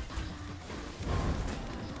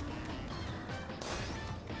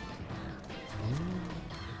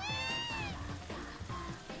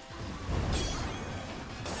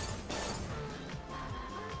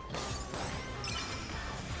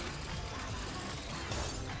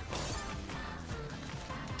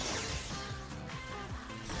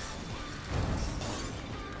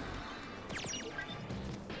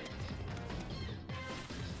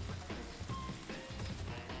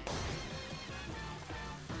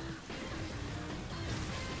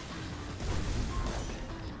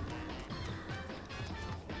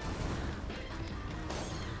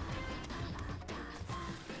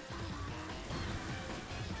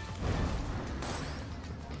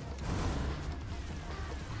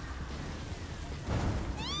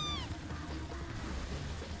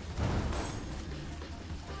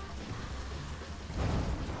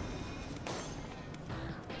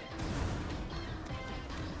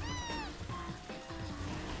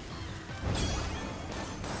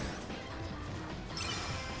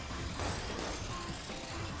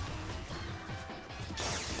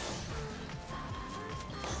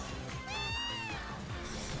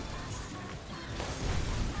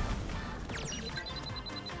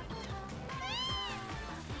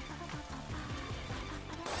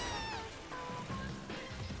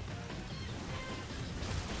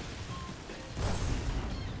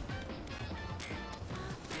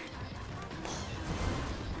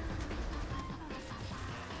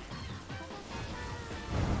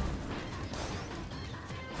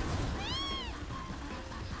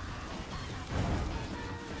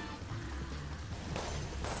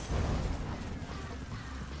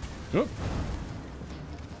 Oh.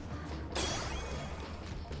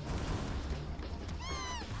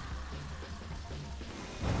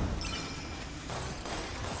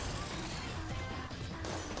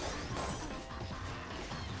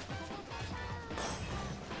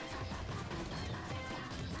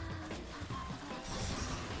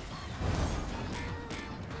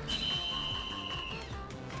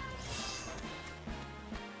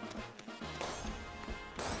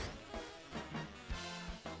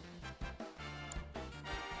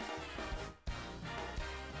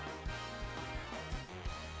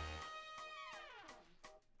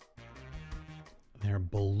 They're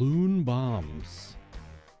balloon bombs.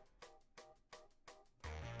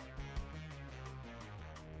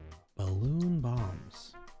 Balloon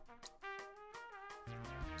bombs.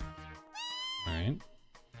 All right.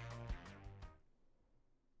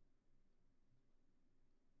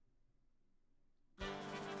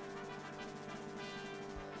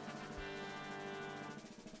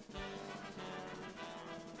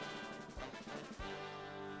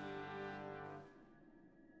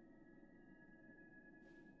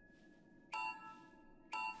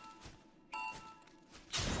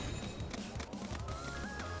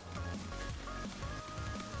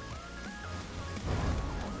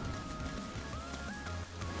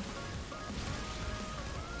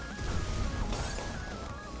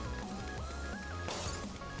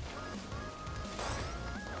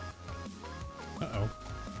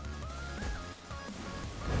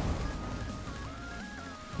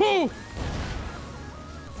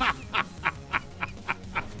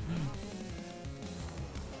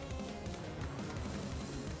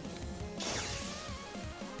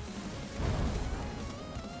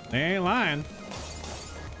 They ain't lying.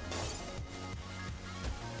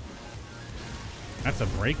 That's a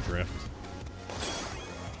brake drift.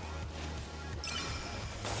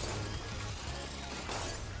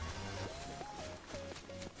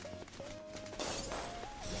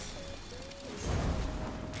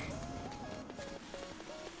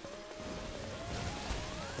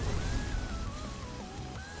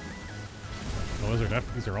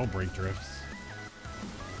 These are all brake drifts.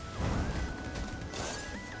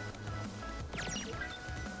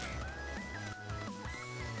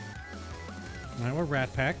 Now we're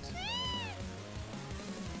rat packed.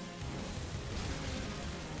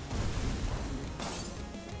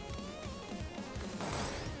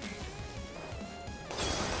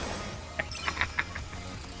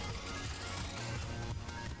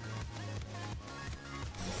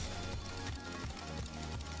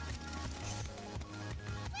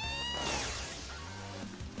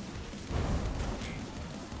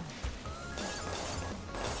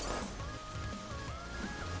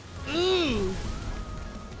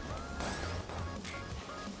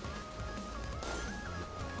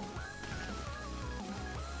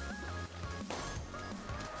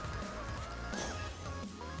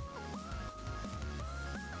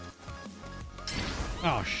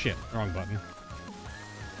 Oh shit, wrong button.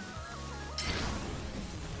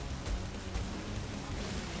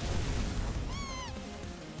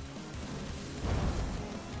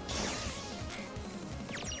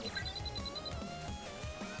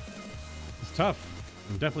 It's tough.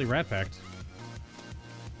 I'm definitely rat packed.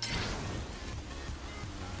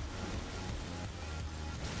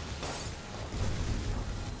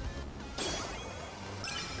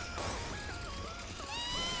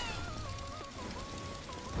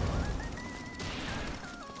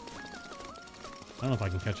 I don't know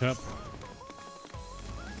if I can catch up.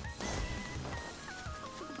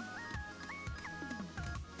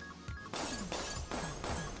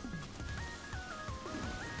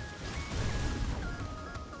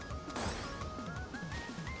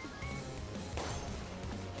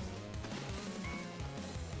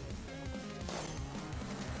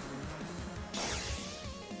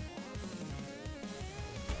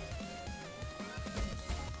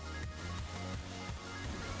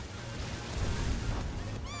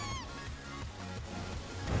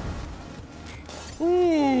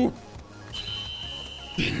 Ooh.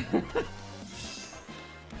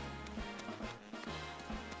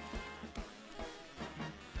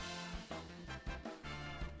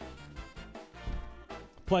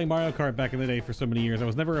 Playing Mario Kart back in the day for so many years, I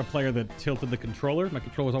was never a player that tilted the controller. My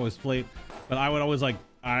controller was always flat, but I would always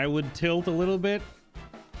I would tilt a little bit,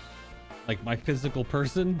 like my physical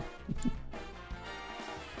person.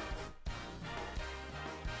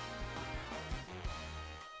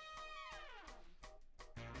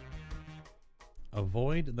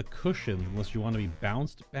 Avoid the cushions unless you want to be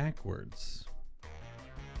bounced backwards.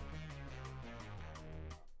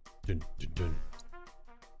 Dun, dun, dun.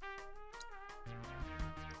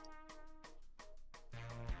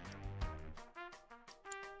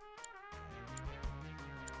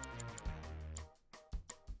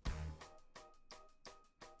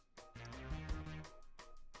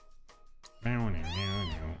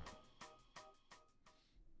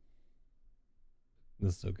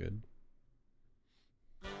 This is so good.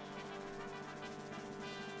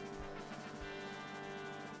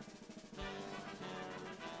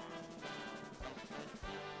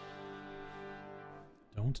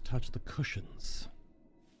 Don't touch the cushions.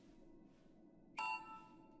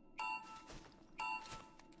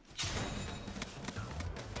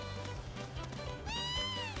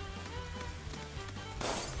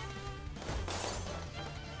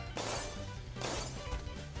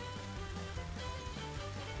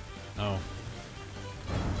 Oh.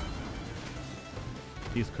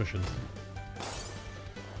 These cushions.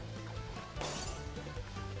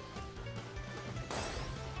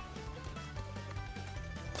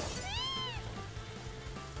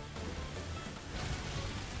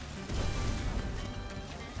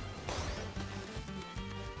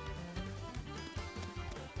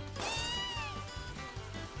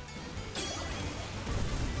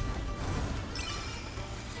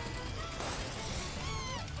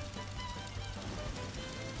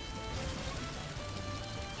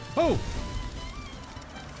 Oh!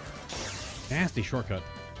 Nasty shortcut.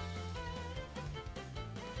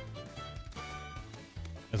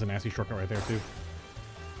 There's a nasty shortcut right there, too.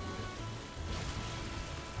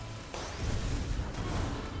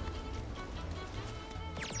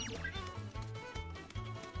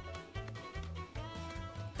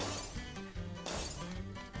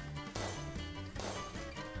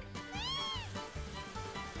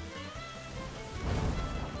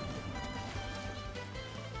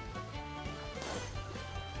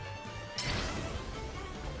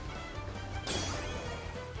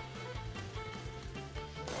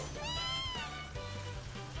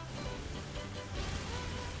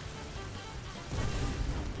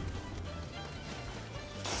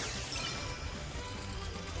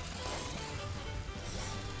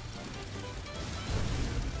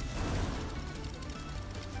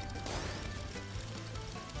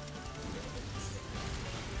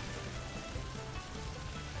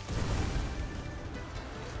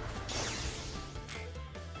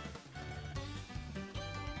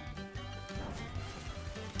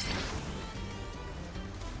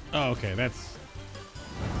 Oh, okay, that's...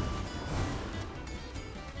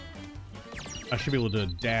 I should be able to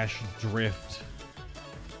dash, drift,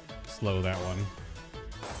 slow that one.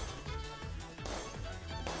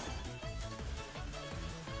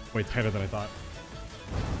 Way tighter than I thought.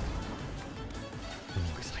 I'm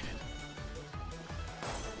more excited.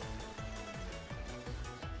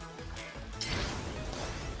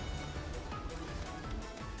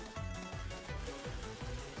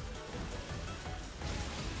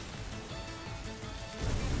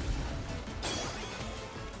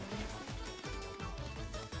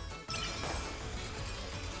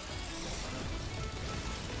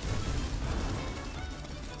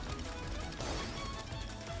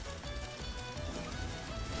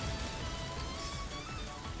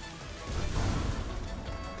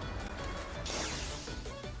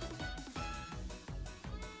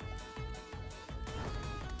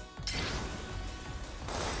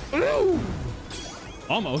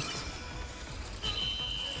 Almost.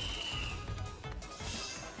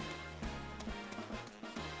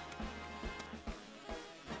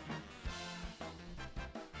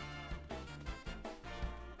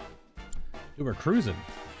 Dude, we're cruising.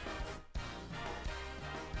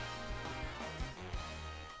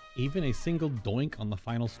 Even a single doink on the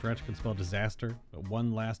final stretch can spell disaster, but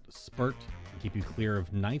one last spurt can keep you clear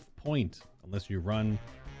of knife point unless you run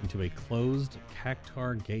into a closed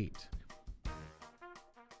cactar gate.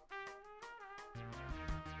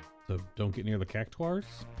 So don't get near the cactuars.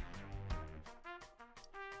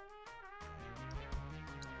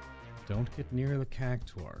 Don't get near the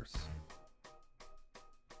cactuars.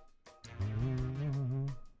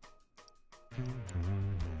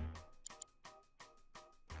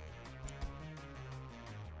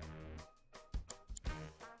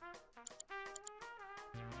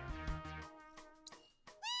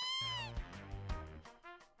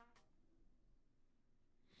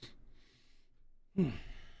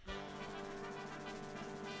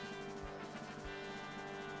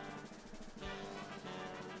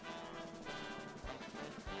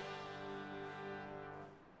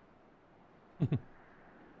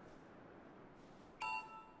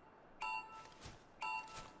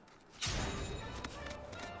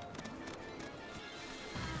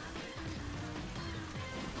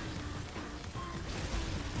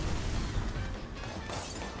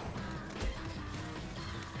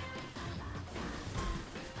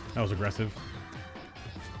 That was aggressive.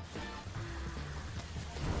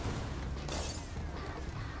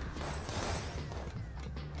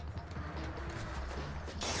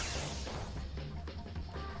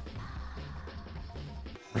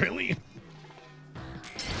 Really?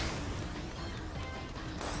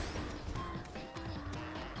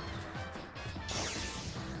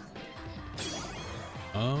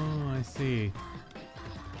 Oh, I see.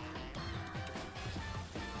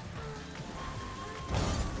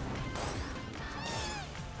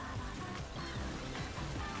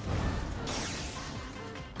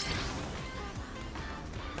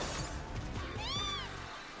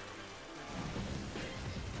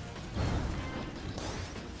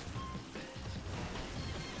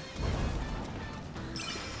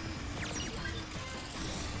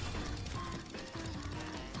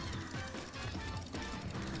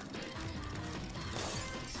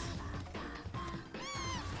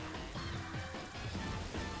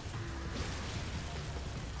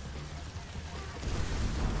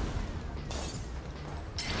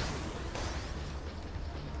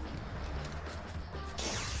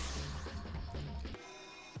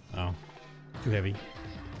 Oh, too heavy.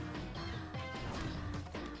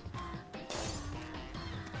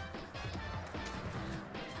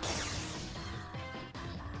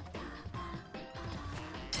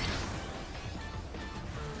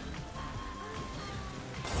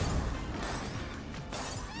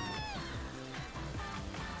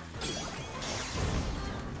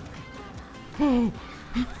 Oh.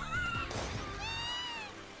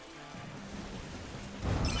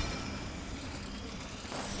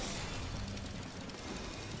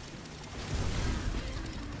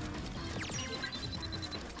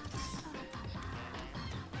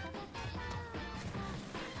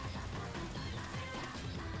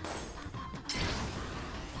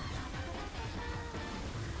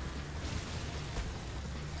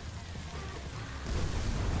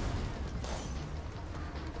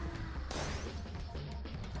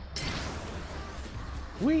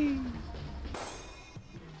 Whee!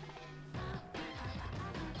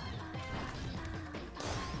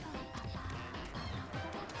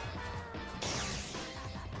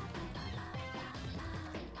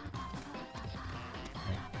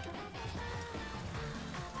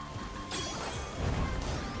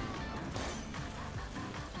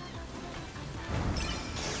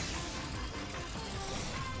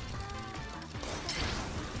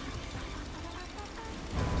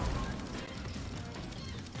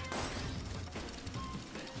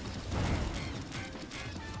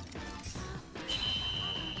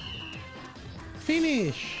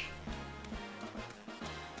 Finish!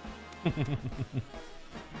 What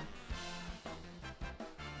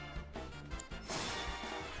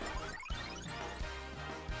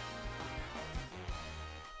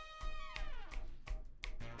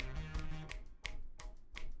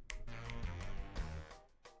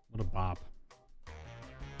a bop.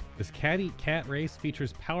 This cat-eat-cat race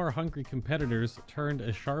features power-hungry competitors turned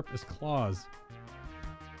as sharp as claws.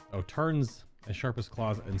 Oh, turns as sharp as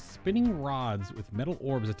claws and spinning rods with metal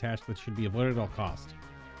orbs attached that should be avoided at all cost.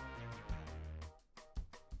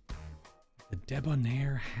 The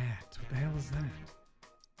Debonair hat. What the hell is that?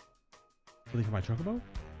 Something for my Chocobo?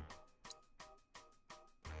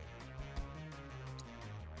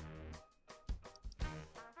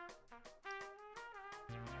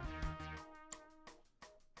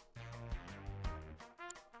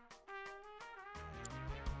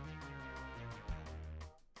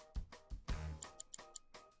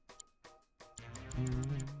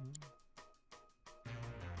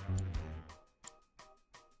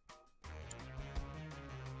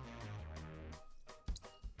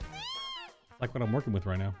 Like what I'm working with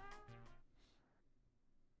right now.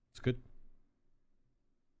 It's good.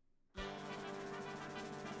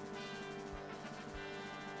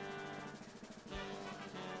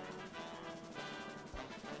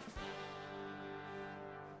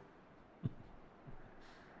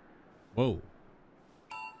 Whoa.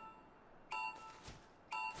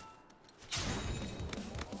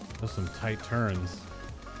 Those some tight turns.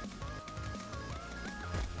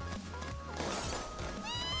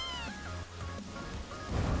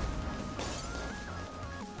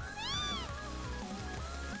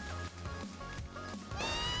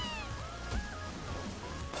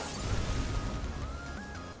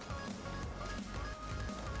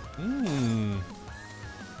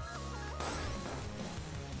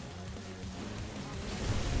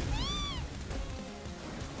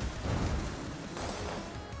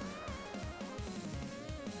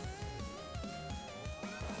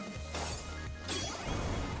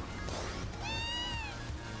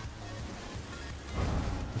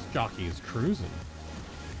 Jockey is cruising.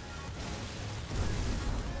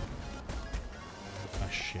 Ah,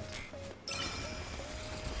 shit.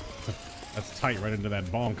 That's tight right into that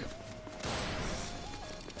bonk.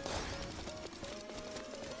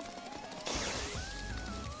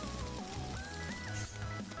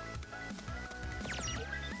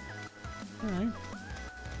 All right.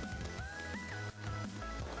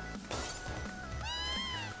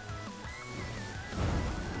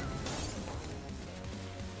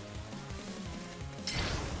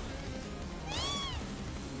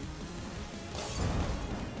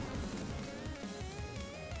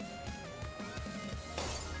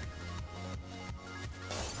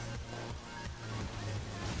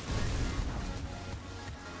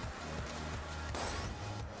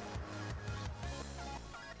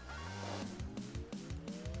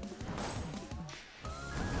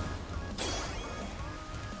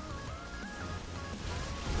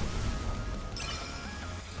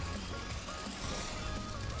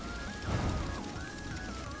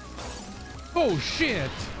 Oh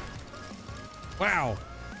shit! Wow.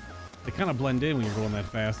 They kind of blend in when you're going that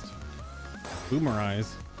fast. Boomer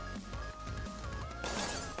eyes.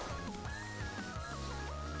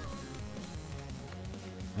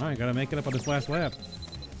 Alright, gotta make it up on this last lap.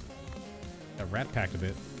 Got rat packed a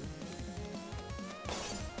bit.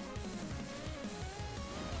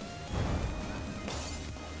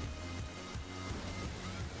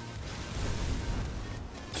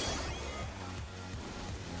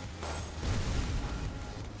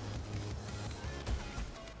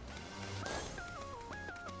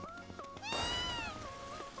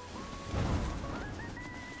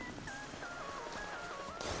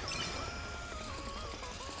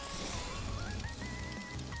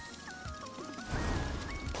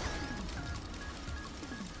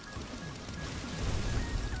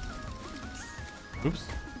 Oops.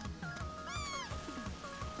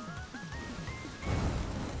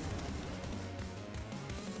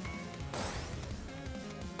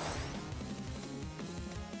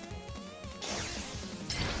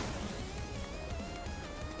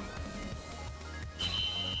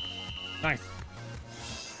 Nice.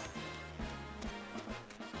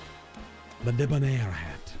 The Debonair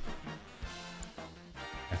hat.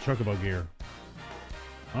 That Chocobo gear.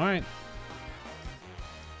 All right.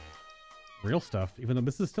 Real stuff, even though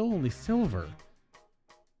this is still only silver.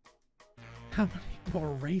 How many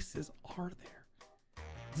more races are there?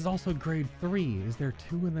 This is also grade 3. Is there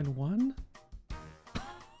 2 and then 1?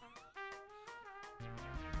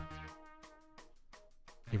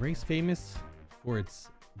 A race famous for its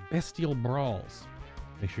bestial brawls.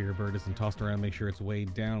 Make sure your bird isn't tossed around. Make sure it's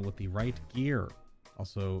weighed down with the right gear.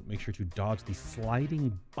 Also, make sure to dodge the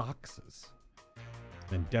sliding boxes.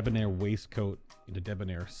 Then debonair waistcoat into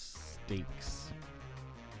debonair stakes.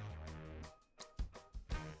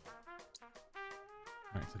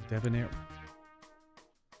 Alright, so debonair.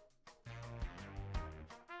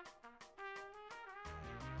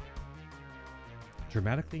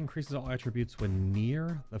 Dramatically increases all attributes when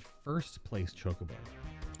near the first place Chocobo.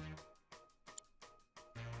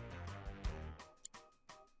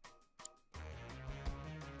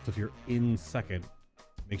 So if you're in second,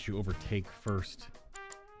 makes you overtake first.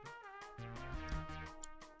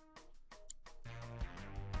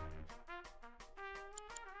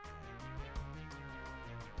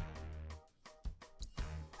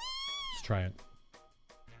 Let's try it.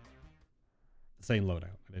 Same loadout.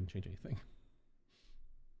 I didn't change anything.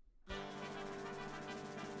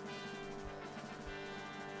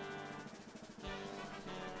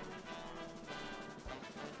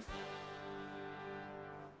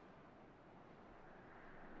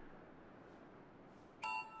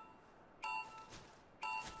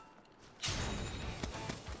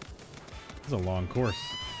 This is a long course.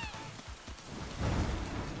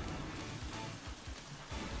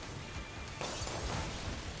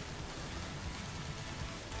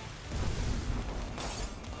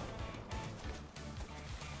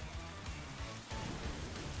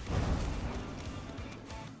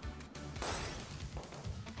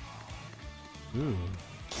 Ooh.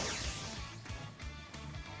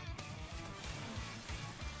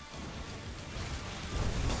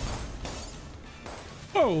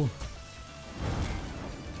 Oh!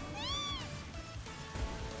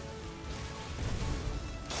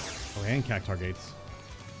 Oh, and cactar gates.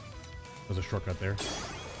 There's a shortcut there.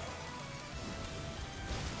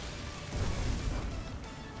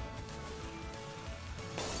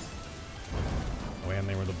 Oh, and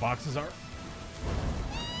there where the boxes are.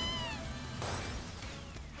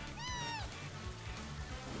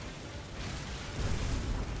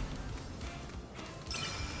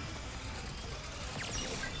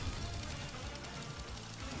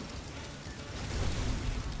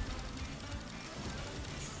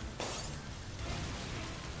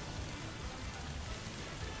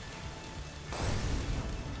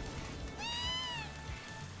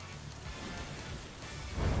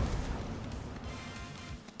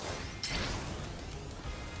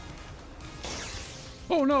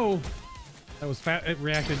 Oh no! That was fat. It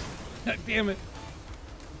reacted. Damn it.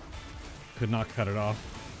 Could not cut it off.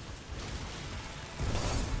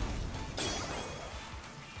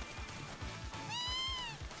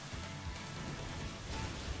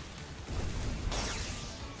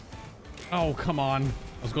 Oh, come on.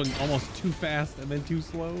 I was going almost too fast and then too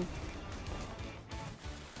slow.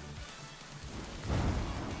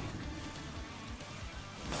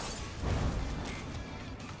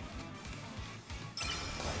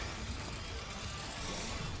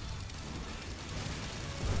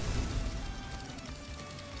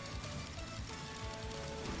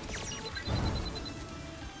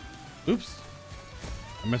 Oops.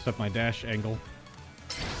 I messed up my dash angle.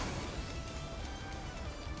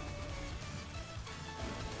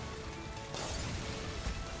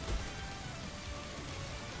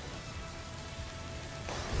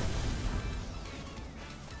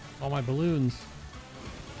 All my balloons.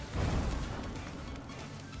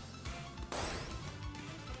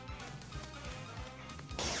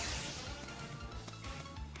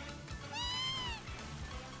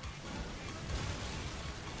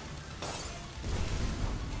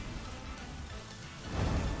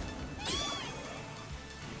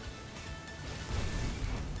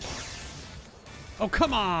 Oh,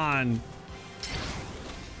 come on!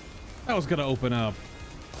 That was gonna open up.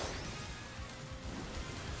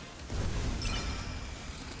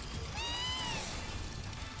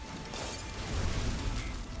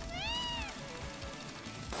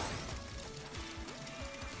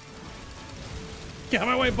 Get out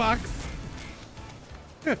of my way, box!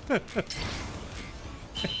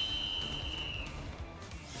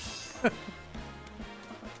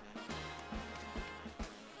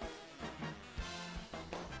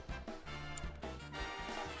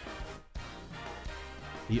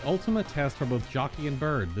 The ultimate test for both jockey and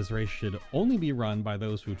bird. This race should only be run by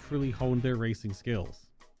those who truly honed their racing skills.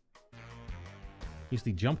 Use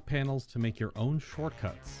the jump panels to make your own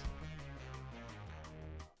shortcuts.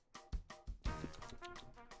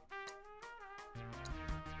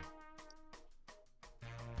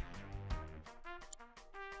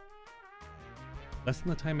 Less than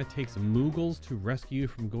the time it takes Moogles to rescue you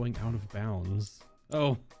from going out of bounds.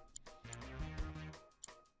 Oh.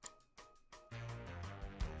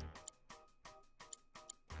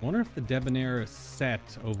 I wonder if the Debonair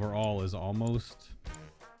set overall is almost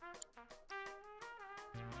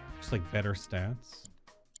just like better stats.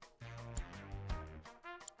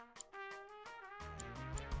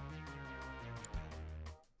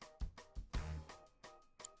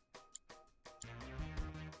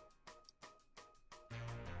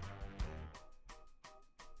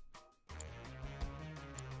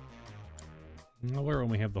 Where when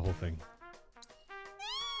we have the whole thing?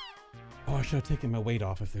 Oh, I should have taken my weight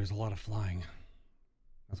off if there's a lot of flying.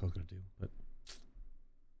 That's what I was gonna do, but.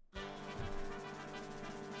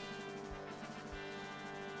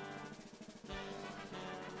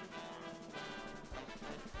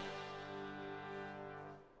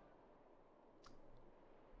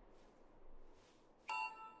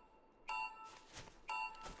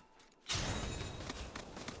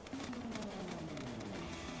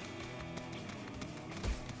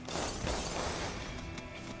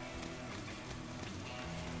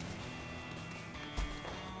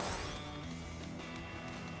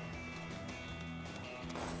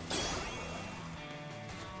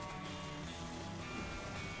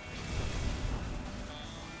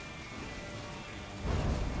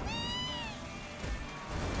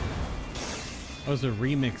 That was a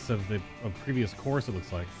remix of the previous course, it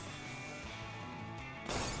looks like.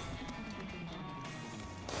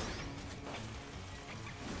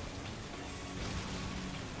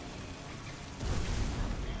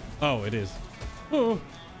 Oh, it is. Oh.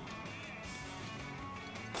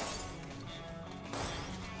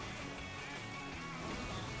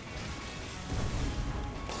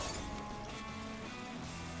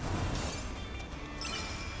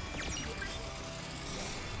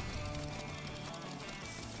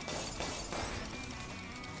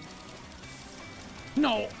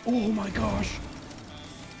 No! Oh my gosh!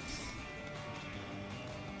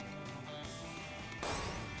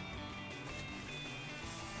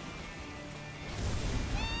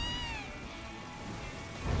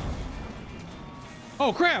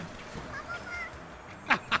 Oh crap!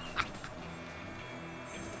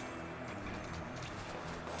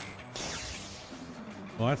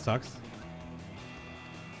 Well, that sucks.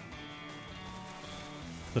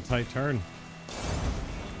 It's a tight turn.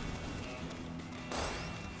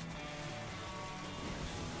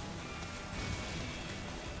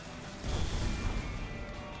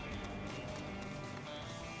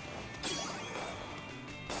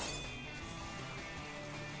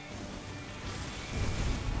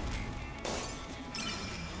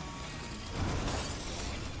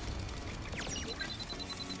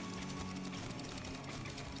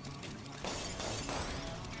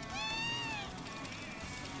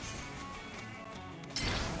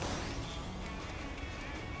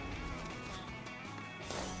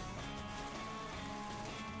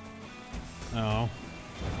 Oh.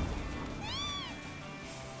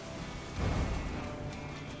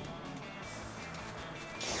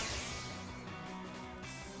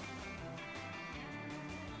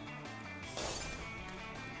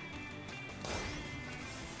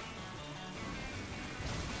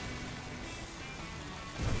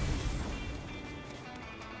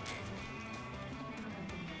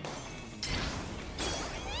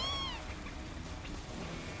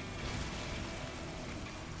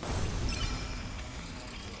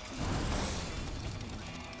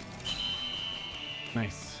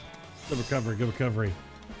 Nice. Good recovery, good recovery.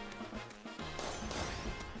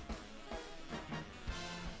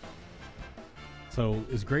 So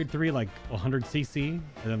is grade 3 like 100 cc? And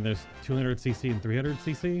then there's 200 cc and 300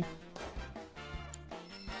 cc?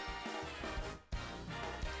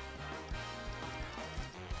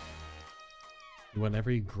 You went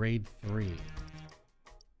every grade 3.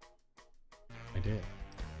 I did.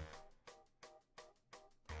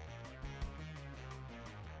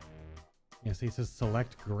 Yeah, see, it says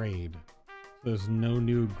select grade. There's no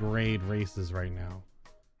new grade races right now.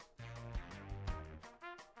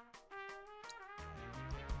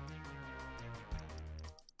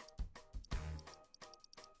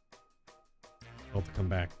 I'll have to come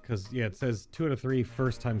back because yeah, it says 2 out of 3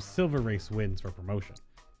 first time silver race wins for promotion.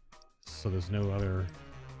 So there's no other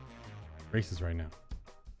races right now.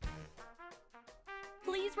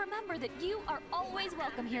 Please remember that you are always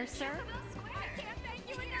welcome here, sir.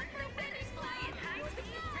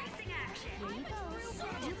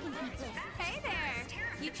 Hey there!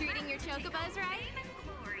 You treating your chocobos right?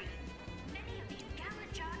 Many of these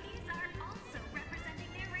gallant jockeys are also representing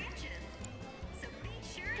their ranches. So be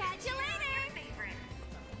sure Catch you later! favorites.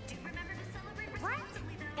 Do remember to celebrate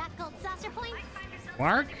responsibly though. Got gold saucer points? Might find yourself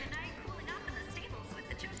Mark? spending the night cooling off in the stables with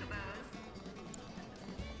the chocobos.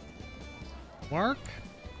 Mark?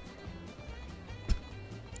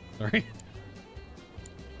 Sorry.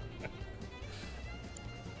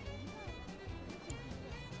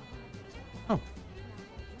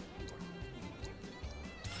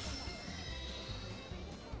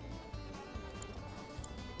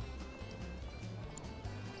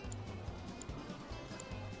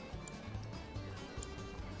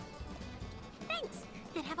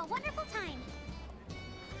 a wonderful time.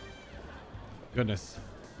 Goodness.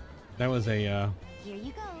 That was a Here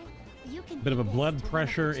you go. You can bit of a blood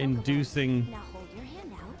pressure inducing, now hold your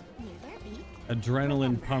hand out near their beak.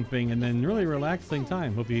 adrenaline pumping, and then really relaxing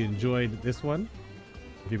time. Hope you enjoyed this one.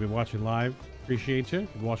 If you've been watching live, appreciate you. If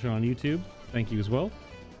you're watching on YouTube, thank you as well.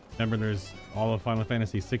 Remember, there's all of Final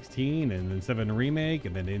Fantasy XVI and then VII Remake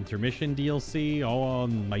and then Intermission DLC, all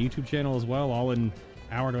on my YouTube channel as well, all in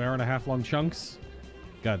hour to hour and a half long chunks.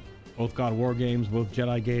 Got both God of War games, both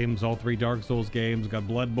Jedi games, all 3 Dark Souls games, got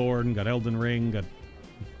Bloodborne, got Elden Ring, got a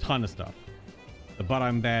ton of stuff. The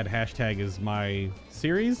butImBad hashtag is my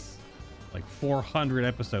series, like 400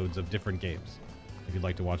 episodes of different games if you'd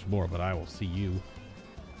like to watch more, but I will see you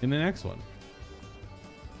in the next one.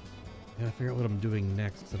 I gotta figure out what I'm doing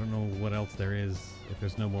next. I don't know what else there is if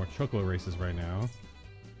there's no more Chocobo races right now.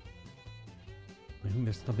 I think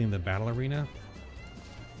there's something in the battle arena.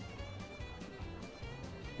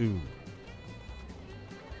 Ooh.